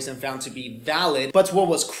 laboratories and found to be valid, but what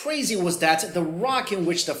was crazy was that the rock in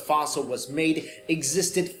which the fossil was made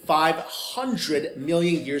existed 500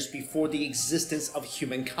 million years before the existence of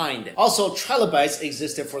humankind. Also, trilobites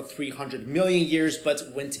existed for 300 million years but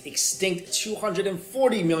went extinct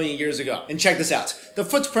 240 million years ago. And check this out. The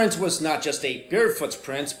footprint was not just a bare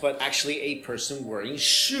footprint, but actually a person wearing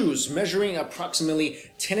shoes, measuring approximately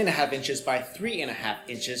 10.5 inches by 3.5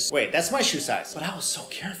 inches. Wait, that's my shoe size. But I was so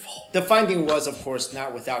careful. The finding was, of course,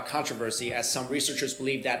 not without controversy, as some researchers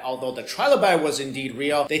believe that although the trilobite was indeed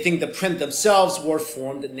real, they think the print themselves were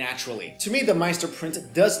formed naturally. To me, the Meister print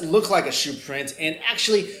does look like a shoe print, and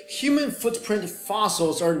actually, human footprint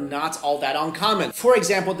fossils are not all that uncommon. For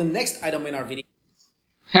example, the next item in our video.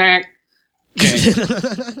 Okay.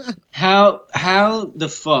 How the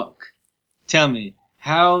fuck? Tell me,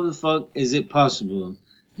 how the fuck is it possible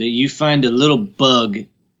that you find a little bug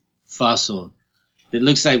fossil that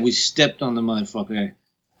looks like we stepped on the motherfucker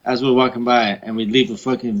as we're walking by, and we leave a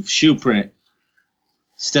fucking shoe print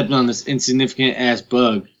stepped on this insignificant ass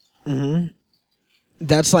bug? Mm-hmm.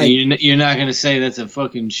 That's like you're not gonna say that's a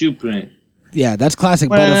fucking shoe print. Yeah, that's classic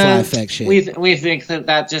butterfly effect shit. We think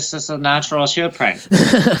that just is a natural shoe print.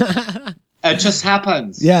 It just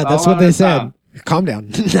happens. Yeah, that's what they said. Calm down.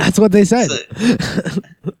 That's what they said.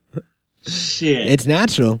 Shit. It's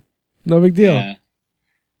natural. No big deal.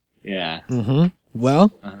 Yeah. Mm-hmm.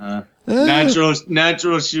 Well.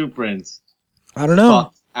 Natural shoe prints. I don't know.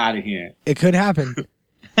 Fuck out of here. It could happen.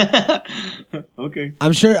 Okay.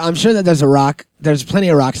 I'm sure that there's a rock. There's plenty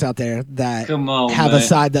of rocks out there that have a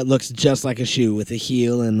side that looks just like a shoe with a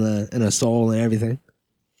heel and a sole and everything.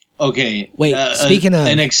 Okay. Wait. Speaking of,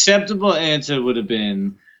 an acceptable answer would have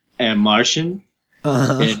been a Martian,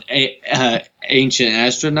 an ancient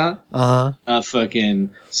astronaut, fucking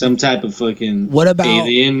some type of fucking what about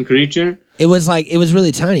alien creature. It was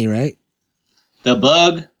really tiny, right? The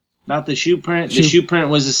bug, not the shoe print. The shoe print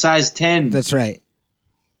was a size 10. That's right.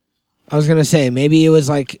 I was gonna say maybe it was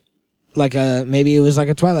like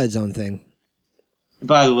a Twilight Zone thing.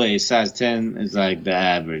 By the way, size 10 is like the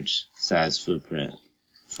average size footprint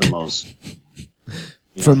for most.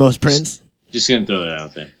 For most prints. Just gonna throw it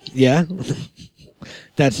out there. Yeah,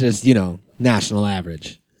 that's just national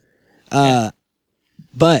average. But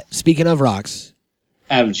speaking of rocks,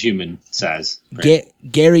 average human size.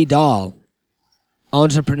 Gary Dahl,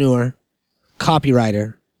 entrepreneur,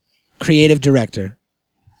 copywriter, creative director,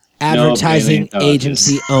 advertising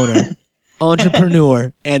agency owner,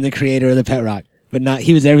 entrepreneur, and the creator of the pet rock. But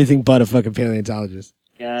he was everything but a fucking paleontologist.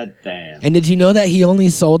 God damn. And did you know that he only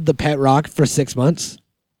sold the pet rock for 6 months?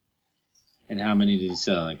 And how many did he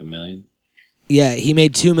sell? Like 1 million? Yeah, he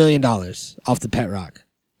made $2 million off the pet rock.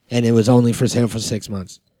 And it was only for sale for 6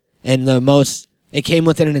 months. And it came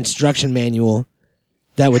with an instruction manual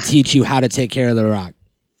that would teach you how to take care of the rock.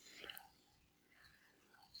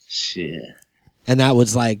 Shit. And that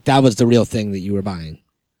was the real thing that you were buying.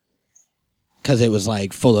 Because it was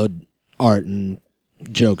like full of art and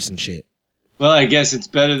jokes and shit. Well, I guess it's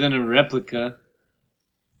better than a replica.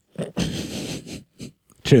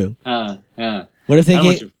 True. Yeah. What if they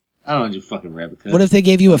I don't want your fucking replica. What if they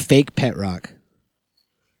gave you a fake pet rock?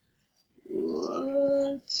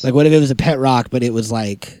 What? Like, what if it was a pet rock, but it was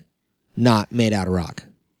like not made out of rock?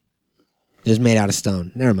 It was made out of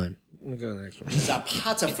stone. Never mind. Let me go to the next one.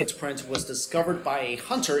 Zapata footprint was discovered by a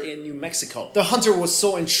hunter in New Mexico. The hunter was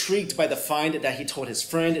so intrigued by the find that he told his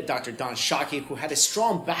friend, Dr. Don Shockey, who had a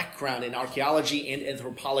strong background in archaeology and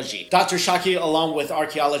anthropology. Dr. Shockey, along with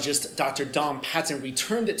archaeologist Dr. Don Patton,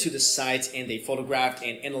 returned to the site and they photographed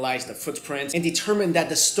and analyzed the footprint and determined that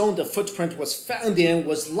the stone the footprint was found in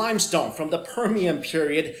was limestone from the Permian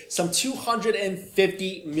period, some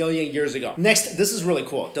 250 million years ago. Next, this is really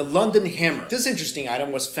cool. The London hammer. This interesting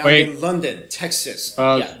item was found in London, Texas.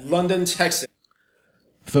 London, Texas.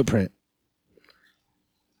 Footprint.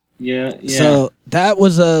 Yeah. So that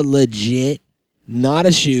was a legit, not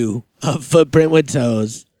a shoe, a footprint with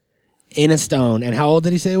toes in a stone. And how old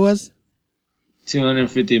did he say it was?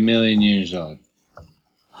 250 million years old.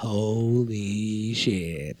 Holy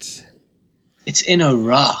shit. It's in a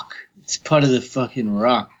rock. It's part of the fucking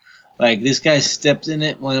rock. Like, this guy stepped in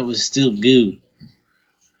it when it was still goo.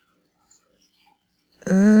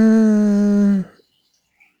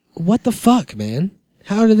 What the fuck, man?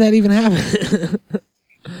 How did that even happen?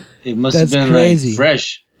 It must have been crazy. Like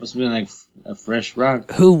fresh. Must have been like a fresh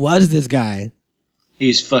rock. Who was this guy?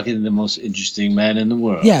 He's fucking the most interesting man in the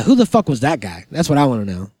world. Yeah, who the fuck was that guy? That's what I want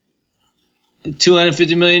to know.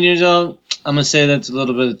 250 million years old? I'm going to say that's a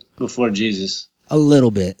little bit before Jesus. A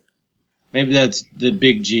little bit. Maybe that's the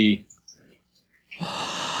big G.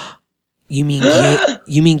 You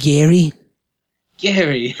mean Gary?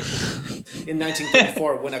 Gary. In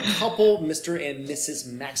 1934, when a couple, Mr. and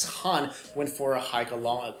Mrs. Max Hahn, went for a hike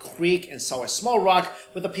along a creek and saw a small rock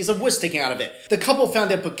with a piece of wood sticking out of it. The couple found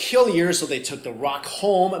it peculiar, so they took the rock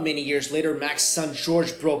home. Many years later, Max's son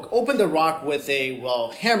George broke open the rock with a,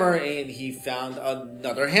 hammer, and he found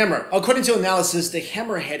another hammer. According to analysis, the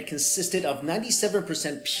hammerhead consisted of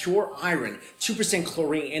 97% pure iron, 2%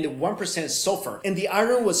 chlorine, and 1% sulfur. And the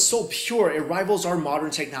iron was so pure, it rivals our modern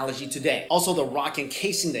technology today. Also, the rock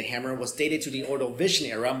encasing the hammer was dated to the Ordovician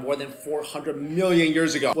era more than 400 million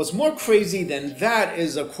years ago. What's more crazy than that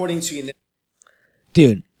is according to...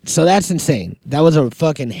 Dude, so that's insane. That was a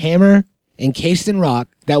fucking hammer encased in rock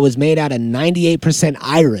that was made out of 98%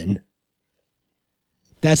 iron.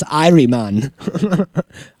 That's irie, man.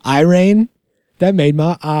 Iron? That made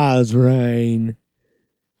my eyes rain.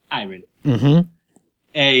 Iron. Mm-hmm.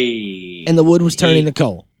 Hey. And the wood was turning to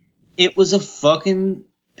coal. It was a fucking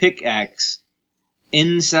pickaxe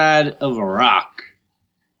inside of a rock.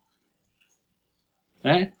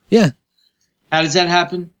 Right? Yeah. How does that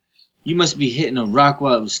happen? You must be hitting a rock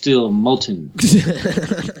while it was still molten.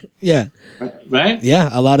 Yeah. Right? Yeah,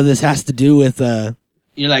 a lot of this has to do with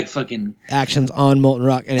You're like fucking actions on molten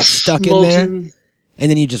rock, and it's stuck in there, and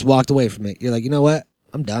then you just walked away from it. You're like, you know what?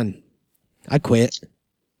 I'm done. I quit.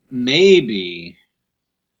 Maybe.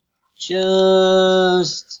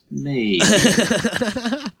 Just maybe.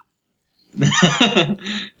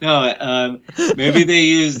 No, maybe they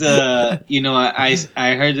used I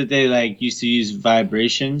heard that they like used to use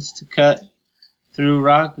vibrations to cut through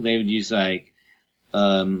rock. They would use like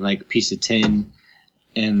a piece of tin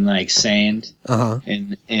and like sand,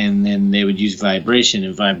 and then they would use vibration,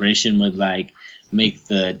 and vibration would like make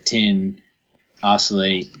the tin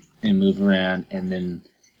oscillate and move around, and then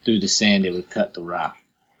through the sand it would cut the rock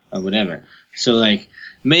or whatever. So like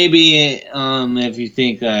maybe if you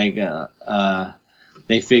think like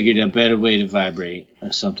they figured a better way to vibrate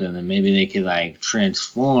or something, then maybe they could like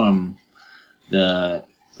transform the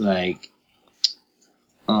like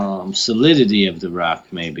solidity of the rock.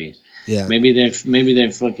 Maybe. Yeah. Maybe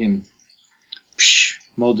they're fucking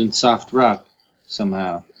molding soft rock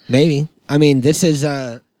somehow. Maybe. I mean, this is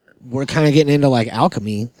we're kind of getting into like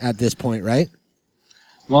alchemy at this point, right?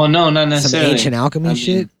 Well, no, not necessarily. Some ancient alchemy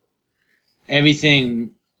shit.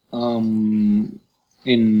 Everything in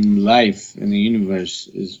life, in the universe,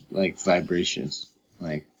 is like vibrations.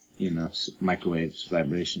 Like, microwaves,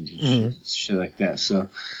 vibrations, and shit like that. So,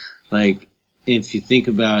 like, if you think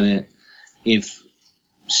about it, if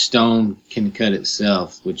stone can cut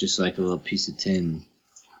itself with just like a little piece of tin.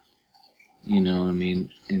 You know what I mean?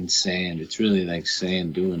 In sand. It's really like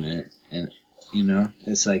sand doing it. And, you know,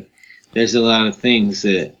 it's like there's a lot of things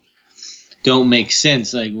that don't make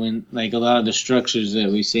sense. Like when, like a lot of the structures that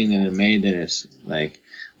we've seen that are made that is like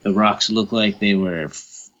the rocks look like they were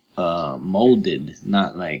molded,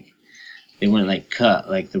 not like they weren't like cut.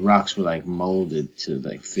 Like the rocks were like molded to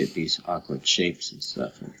like fit these awkward shapes and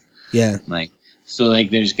stuff. And, Yeah. like, so like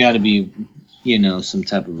there's got to be, you know, some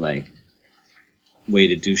type of like way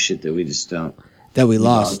to do shit that we just don't. That we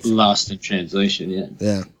lost. Lost in translation, yeah.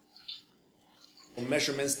 Yeah.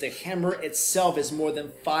 Measurements, the hammer itself is more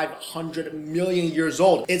than 500 million years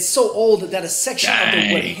old. It's so old that a section of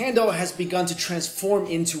the wood handle has begun to transform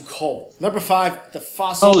into coal. Number 5, the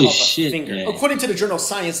fossil Holy of a shit, finger. man. According to the journal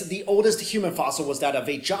Science, the oldest human fossil was that of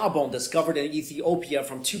a jawbone discovered in Ethiopia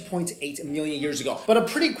from 2.8 million years ago. But a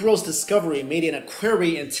pretty gross discovery made in a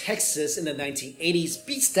quarry in Texas in the 1980s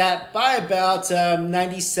beats that by about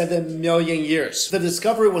 97 million years. The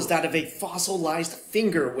discovery was that of a fossilized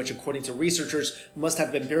finger, which according to researchers must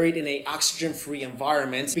have been buried in an oxygen-free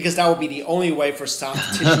environment because that would be the only way for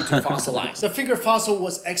soft tissue to fossilize. The finger fossil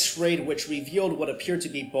was x-rayed, which revealed what appeared to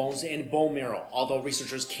be bones and bone marrow. Although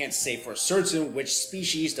researchers can't say for certain which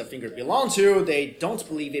species the finger belonged to, they don't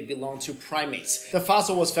believe it belonged to primates. The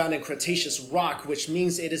fossil was found in Cretaceous rock, which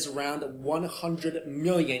means it is around 100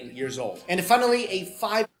 million years old. And finally, a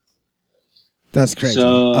 5... That's crazy.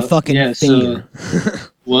 So, a fucking yeah, finger.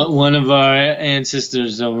 One of our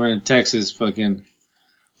ancestors over in Texas fucking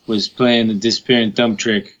was playing the disappearing thumb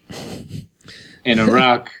trick in a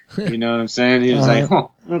rock. You know what I'm saying? He was like,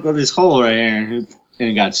 "Oh, look at this hole right here," and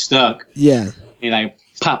it got stuck. Yeah. He like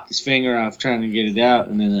popped his finger off trying to get it out,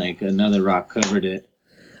 and then like another rock covered it.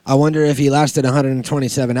 I wonder if he lasted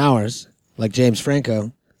 127 hours, like James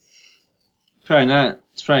Franco. Probably not.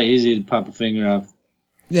 It's probably easy to pop a finger off.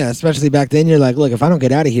 Yeah, especially back then, you're like, look, if I don't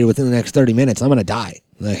get out of here within the next 30 minutes, I'm going to die.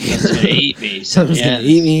 Like, It's gonna eat me. something's going to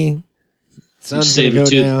eat me. Sun's going to go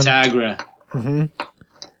down. Tigra. Mm-hmm.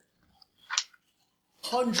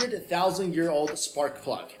 100,000-year-old spark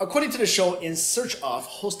plug. According to the show In Search Of,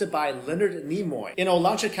 hosted by Leonard Nimoy, in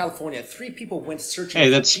Olancha, California, 3 people went searching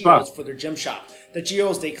for geodes for their gem shop. The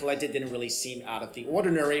geodes they collected didn't really seem out of the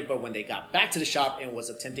ordinary, but when they got back to the shop and was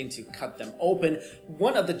attempting to cut them open,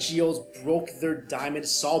 one of the geodes broke their diamond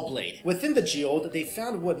saw blade. Within the geode, they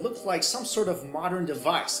found what looked like some sort of modern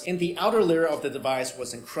device. In the outer layer of the device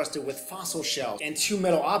was encrusted with fossil shells and 2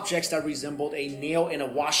 metal objects that resembled a nail and a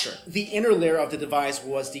washer. The inner layer of the device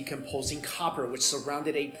was decomposing copper, which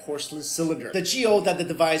surrounded a porcelain cylinder. The geode that the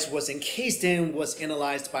device was encased in was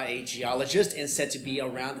analyzed by a geologist and said to be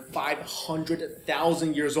around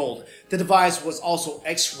 500,000 years old. The device was also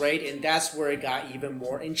x-rayed, and that's where it got even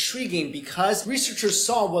more intriguing because researchers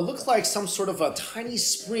saw what looked like some sort of a tiny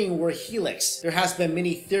spring or helix. There has been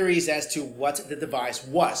many theories as to what the device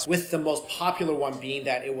was, with the most popular one being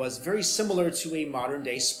that it was very similar to a modern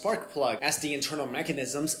day spark plug, as the internal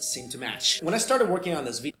mechanisms seem to match. When I started working on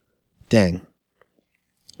this video, Dang.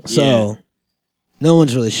 So, no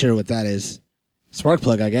one's really sure what that is. Spark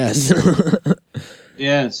plug, I guess.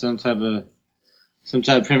 Yeah, some type of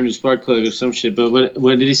primitive spark plug or some shit. But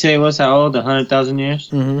what did he say it was? How old? 100,000 years?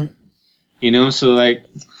 Mm-hmm. You know, so like,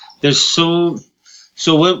 there's so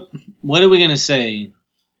what are we gonna say?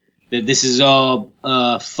 That this is all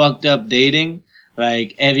fucked up dating?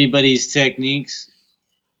 Like everybody's techniques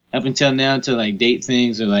up until now to like date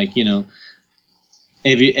things are like, you know,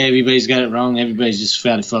 everybody's got it wrong. Everybody's just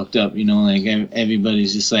got it fucked up. You know, like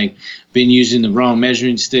everybody's just like been using the wrong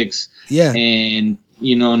measuring sticks. Yeah. And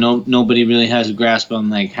you know, nobody really has a grasp on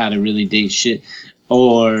like how to really date shit,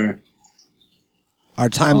 or our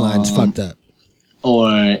timeline's fucked up. Or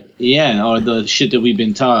the shit that we've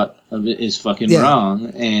been taught of it is fucking wrong,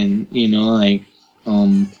 and you know, like,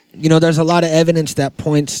 you know, there's a lot of evidence that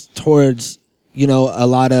points towards, you know, a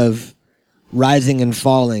lot of rising and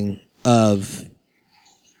falling of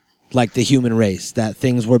like the human race, that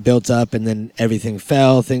things were built up and then everything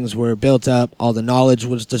fell, things were built up, all the knowledge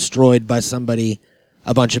was destroyed by somebody,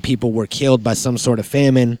 a bunch of people were killed by some sort of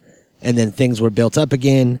famine, and then things were built up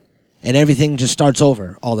again, and everything just starts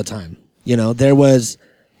over all the time. You know, there was,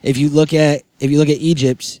 if you look at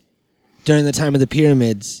Egypt during the time of the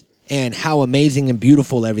pyramids and how amazing and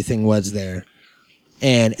beautiful everything was there.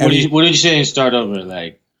 And what did you say start over,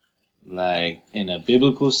 like in a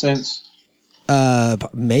biblical sense?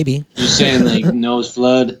 Maybe. You're saying like Noah's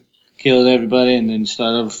flood killed everybody and then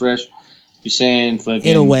start over fresh? You're saying fucking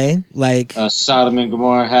in a way, like Sodom and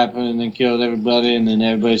Gomorrah happened and then killed everybody and then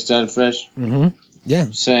everybody started fresh? Mm-hmm. Yeah.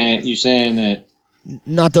 You saying that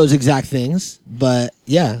not those exact things, but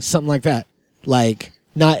yeah, something like that. Like,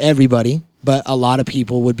 not everybody, but a lot of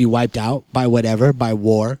people would be wiped out by whatever, by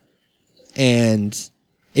war. And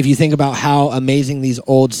if you think about how amazing these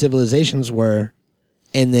old civilizations were,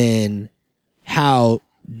 and then how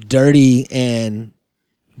dirty and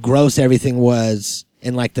gross everything was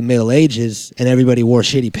in like the Middle Ages, and everybody wore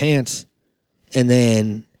shitty pants, and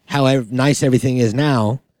then how nice everything is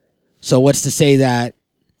now. So what's to say that,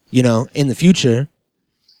 you know, in the future,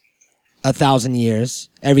 1,000 years,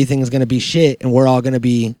 everything's going to be shit, and we're all going to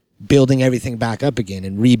be building everything back up again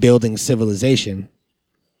and rebuilding civilization.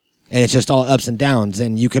 And it's just all ups and downs,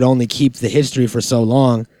 and you could only keep the history for so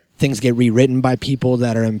long. Things get rewritten by people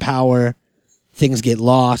that are in power. Things get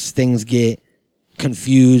lost. Things get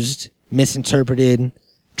confused, misinterpreted,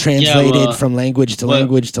 translated from language to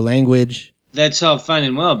language to language. That's all fine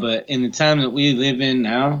and well, but in the time that we live in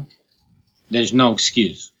now, there's no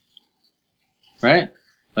excuse, right?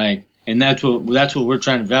 Like, and that's what we're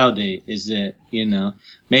trying to validate, is that, you know,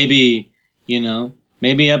 maybe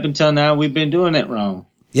up until now we've been doing it wrong.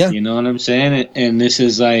 Yeah. You know what I'm saying? And this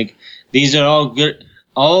is like, these are all good,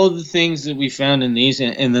 all the things that we found in these,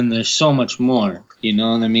 and then there's so much more. You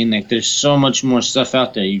know what I mean? Like, there's so much more stuff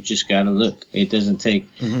out there. You just gotta look. It doesn't take,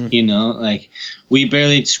 you know, like, we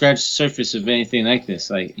barely scratched the surface of anything like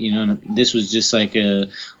this. Like, you know, this was just like a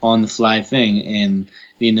on the fly thing. And,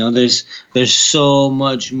 you know, there's so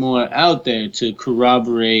much more out there to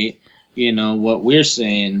corroborate, you know, what we're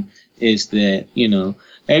saying is that, you know,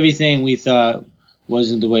 everything we thought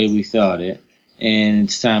wasn't the way we thought it. And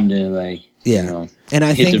it's time to, like, you know, and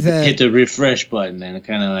I think hit the refresh button and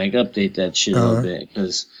kind of like update that shit a little bit,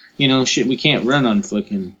 because, you know, shit, we can't run on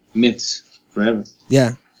fucking myths forever.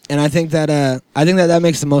 Yeah, and I think that that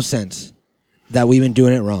makes the most sense, that we've been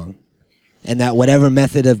doing it wrong, and that whatever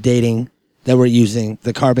method of dating that we're using,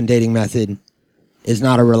 the carbon dating method, is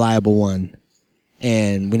not a reliable one,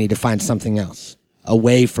 and we need to find something else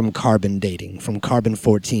away from carbon dating, from carbon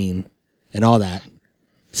 14 and all that.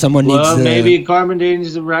 Someone needs to... maybe carbon dating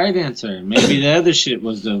is the right answer. Maybe the other shit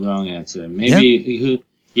was the wrong answer. Maybe,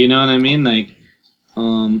 you know what I mean? Like,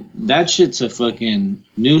 that shit's a fucking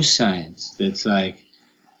new science that's, like,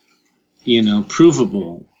 you know,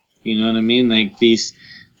 provable. You know what I mean? Like, these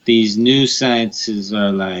new sciences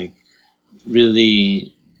are, like,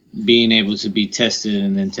 really being able to be tested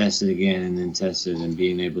and then tested again and then tested, and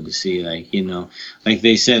being able to see, like, you know, like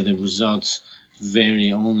they said, the results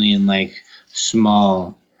vary only in, like,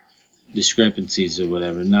 small discrepancies or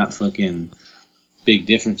whatever, not fucking big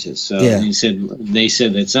differences. So they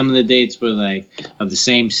said that some of the dates were like of the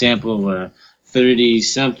same sample were 30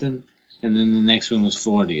 something, and then the next one was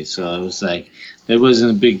 40. So it was like there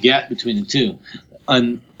wasn't a big gap between the two,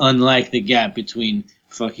 unlike the gap between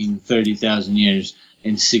fucking 30,000 years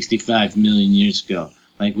and 65 million years ago,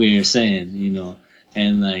 like we were saying, you know.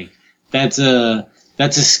 And like that's a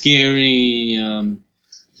scary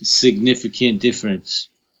significant difference.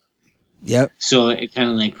 Yep. So it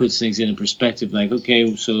kind of like puts things into perspective, like,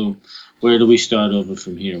 okay, so where do we start over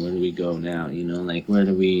from here? Where do we go now? You know, like, where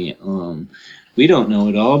do we don't know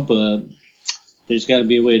it all, but there's got to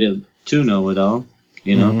be a way to know it all,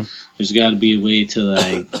 you know. There's got to be a way to,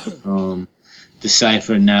 like,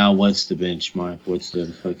 decipher now what's the benchmark, what's the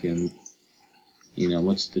fucking, you know,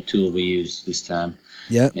 what's the tool we use this time.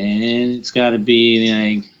 Yep. And it's got to be,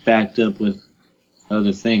 like, backed up with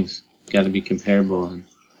other things. Got to be comparable. And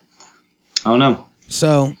I don't know.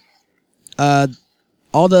 So,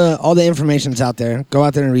 all the information's out there. Go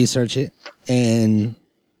out there and research it and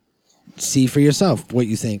see for yourself what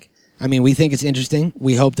you think. I mean, we think it's interesting.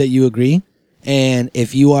 We hope that you agree. And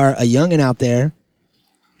if you are a youngin' out there,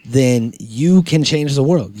 then you can change the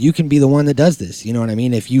world. You can be the one that does this. You know what I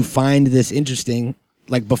mean? If you find this interesting,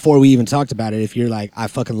 like before we even talked about it, if you're like, I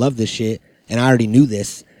fucking love this shit and I already knew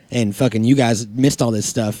this and fucking you guys missed all this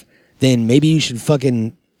stuff, then maybe you should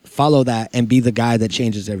fucking follow that and be the guy that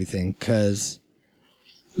changes everything, because,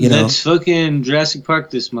 you know. Let's fucking Jurassic Park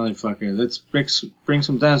this motherfucker. Let's bring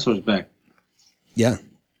some dinosaurs back. Yeah.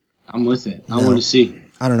 I'm with it. I want to see.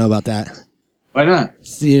 I don't know about that. Why not?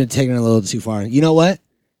 So you're taking it a little too far. You know what?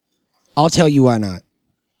 I'll tell you why not.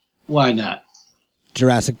 Why not?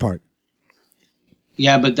 Jurassic Park.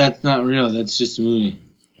 Yeah, but that's not real. That's just a movie.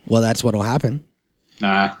 Well, that's what'll happen.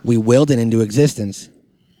 Nah. We willed it into existence.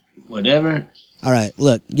 Whatever. All right,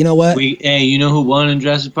 look, you know what? Hey, you know who won in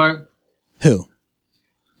Jurassic Park? Who?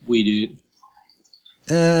 We did.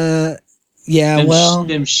 Yeah,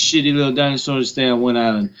 them shitty little dinosaurs stay on one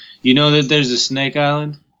island. You know that there's a snake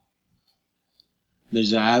island?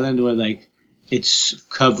 There's an island where, like, it's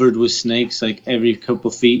covered with snakes. Like, every couple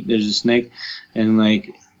feet there's a snake. And,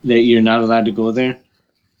 like, that you're not allowed to go there.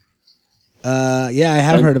 Yeah, I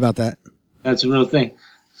have heard about that. That's a real thing.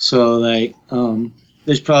 So like,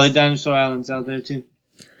 there's probably dinosaur islands out there too.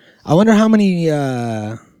 I wonder how many.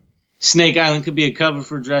 Snake Island could be a cover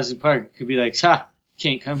for Jurassic Park. It could be like, ha,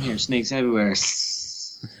 can't come here. Snakes everywhere.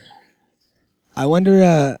 I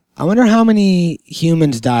wonder how many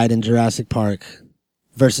humans died in Jurassic Park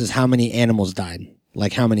versus how many animals died.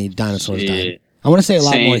 Like how many dinosaurs died. I want to say a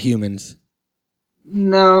lot more humans.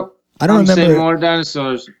 No, I don't remember. Say more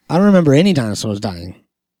dinosaurs. I don't remember any dinosaurs dying.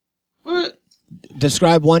 What?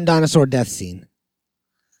 Describe one dinosaur death scene.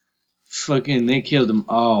 Fucking, they killed them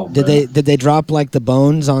all. Did they drop like the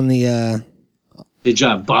bones on the? They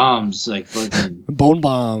dropped bombs, like fucking bone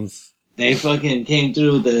bombs. They fucking came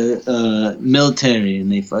through the military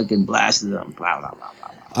and they fucking blasted them. Blah, blah, blah,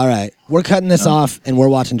 blah, blah. All right, we're cutting this off and we're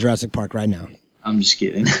watching Jurassic Park right now. I'm just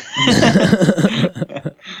kidding.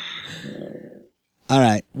 All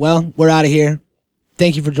right, well, we're out of here.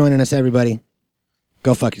 Thank you for joining us, everybody.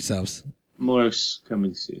 Go fuck yourselves. More's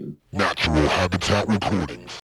coming soon. Natural Habitat Recordings.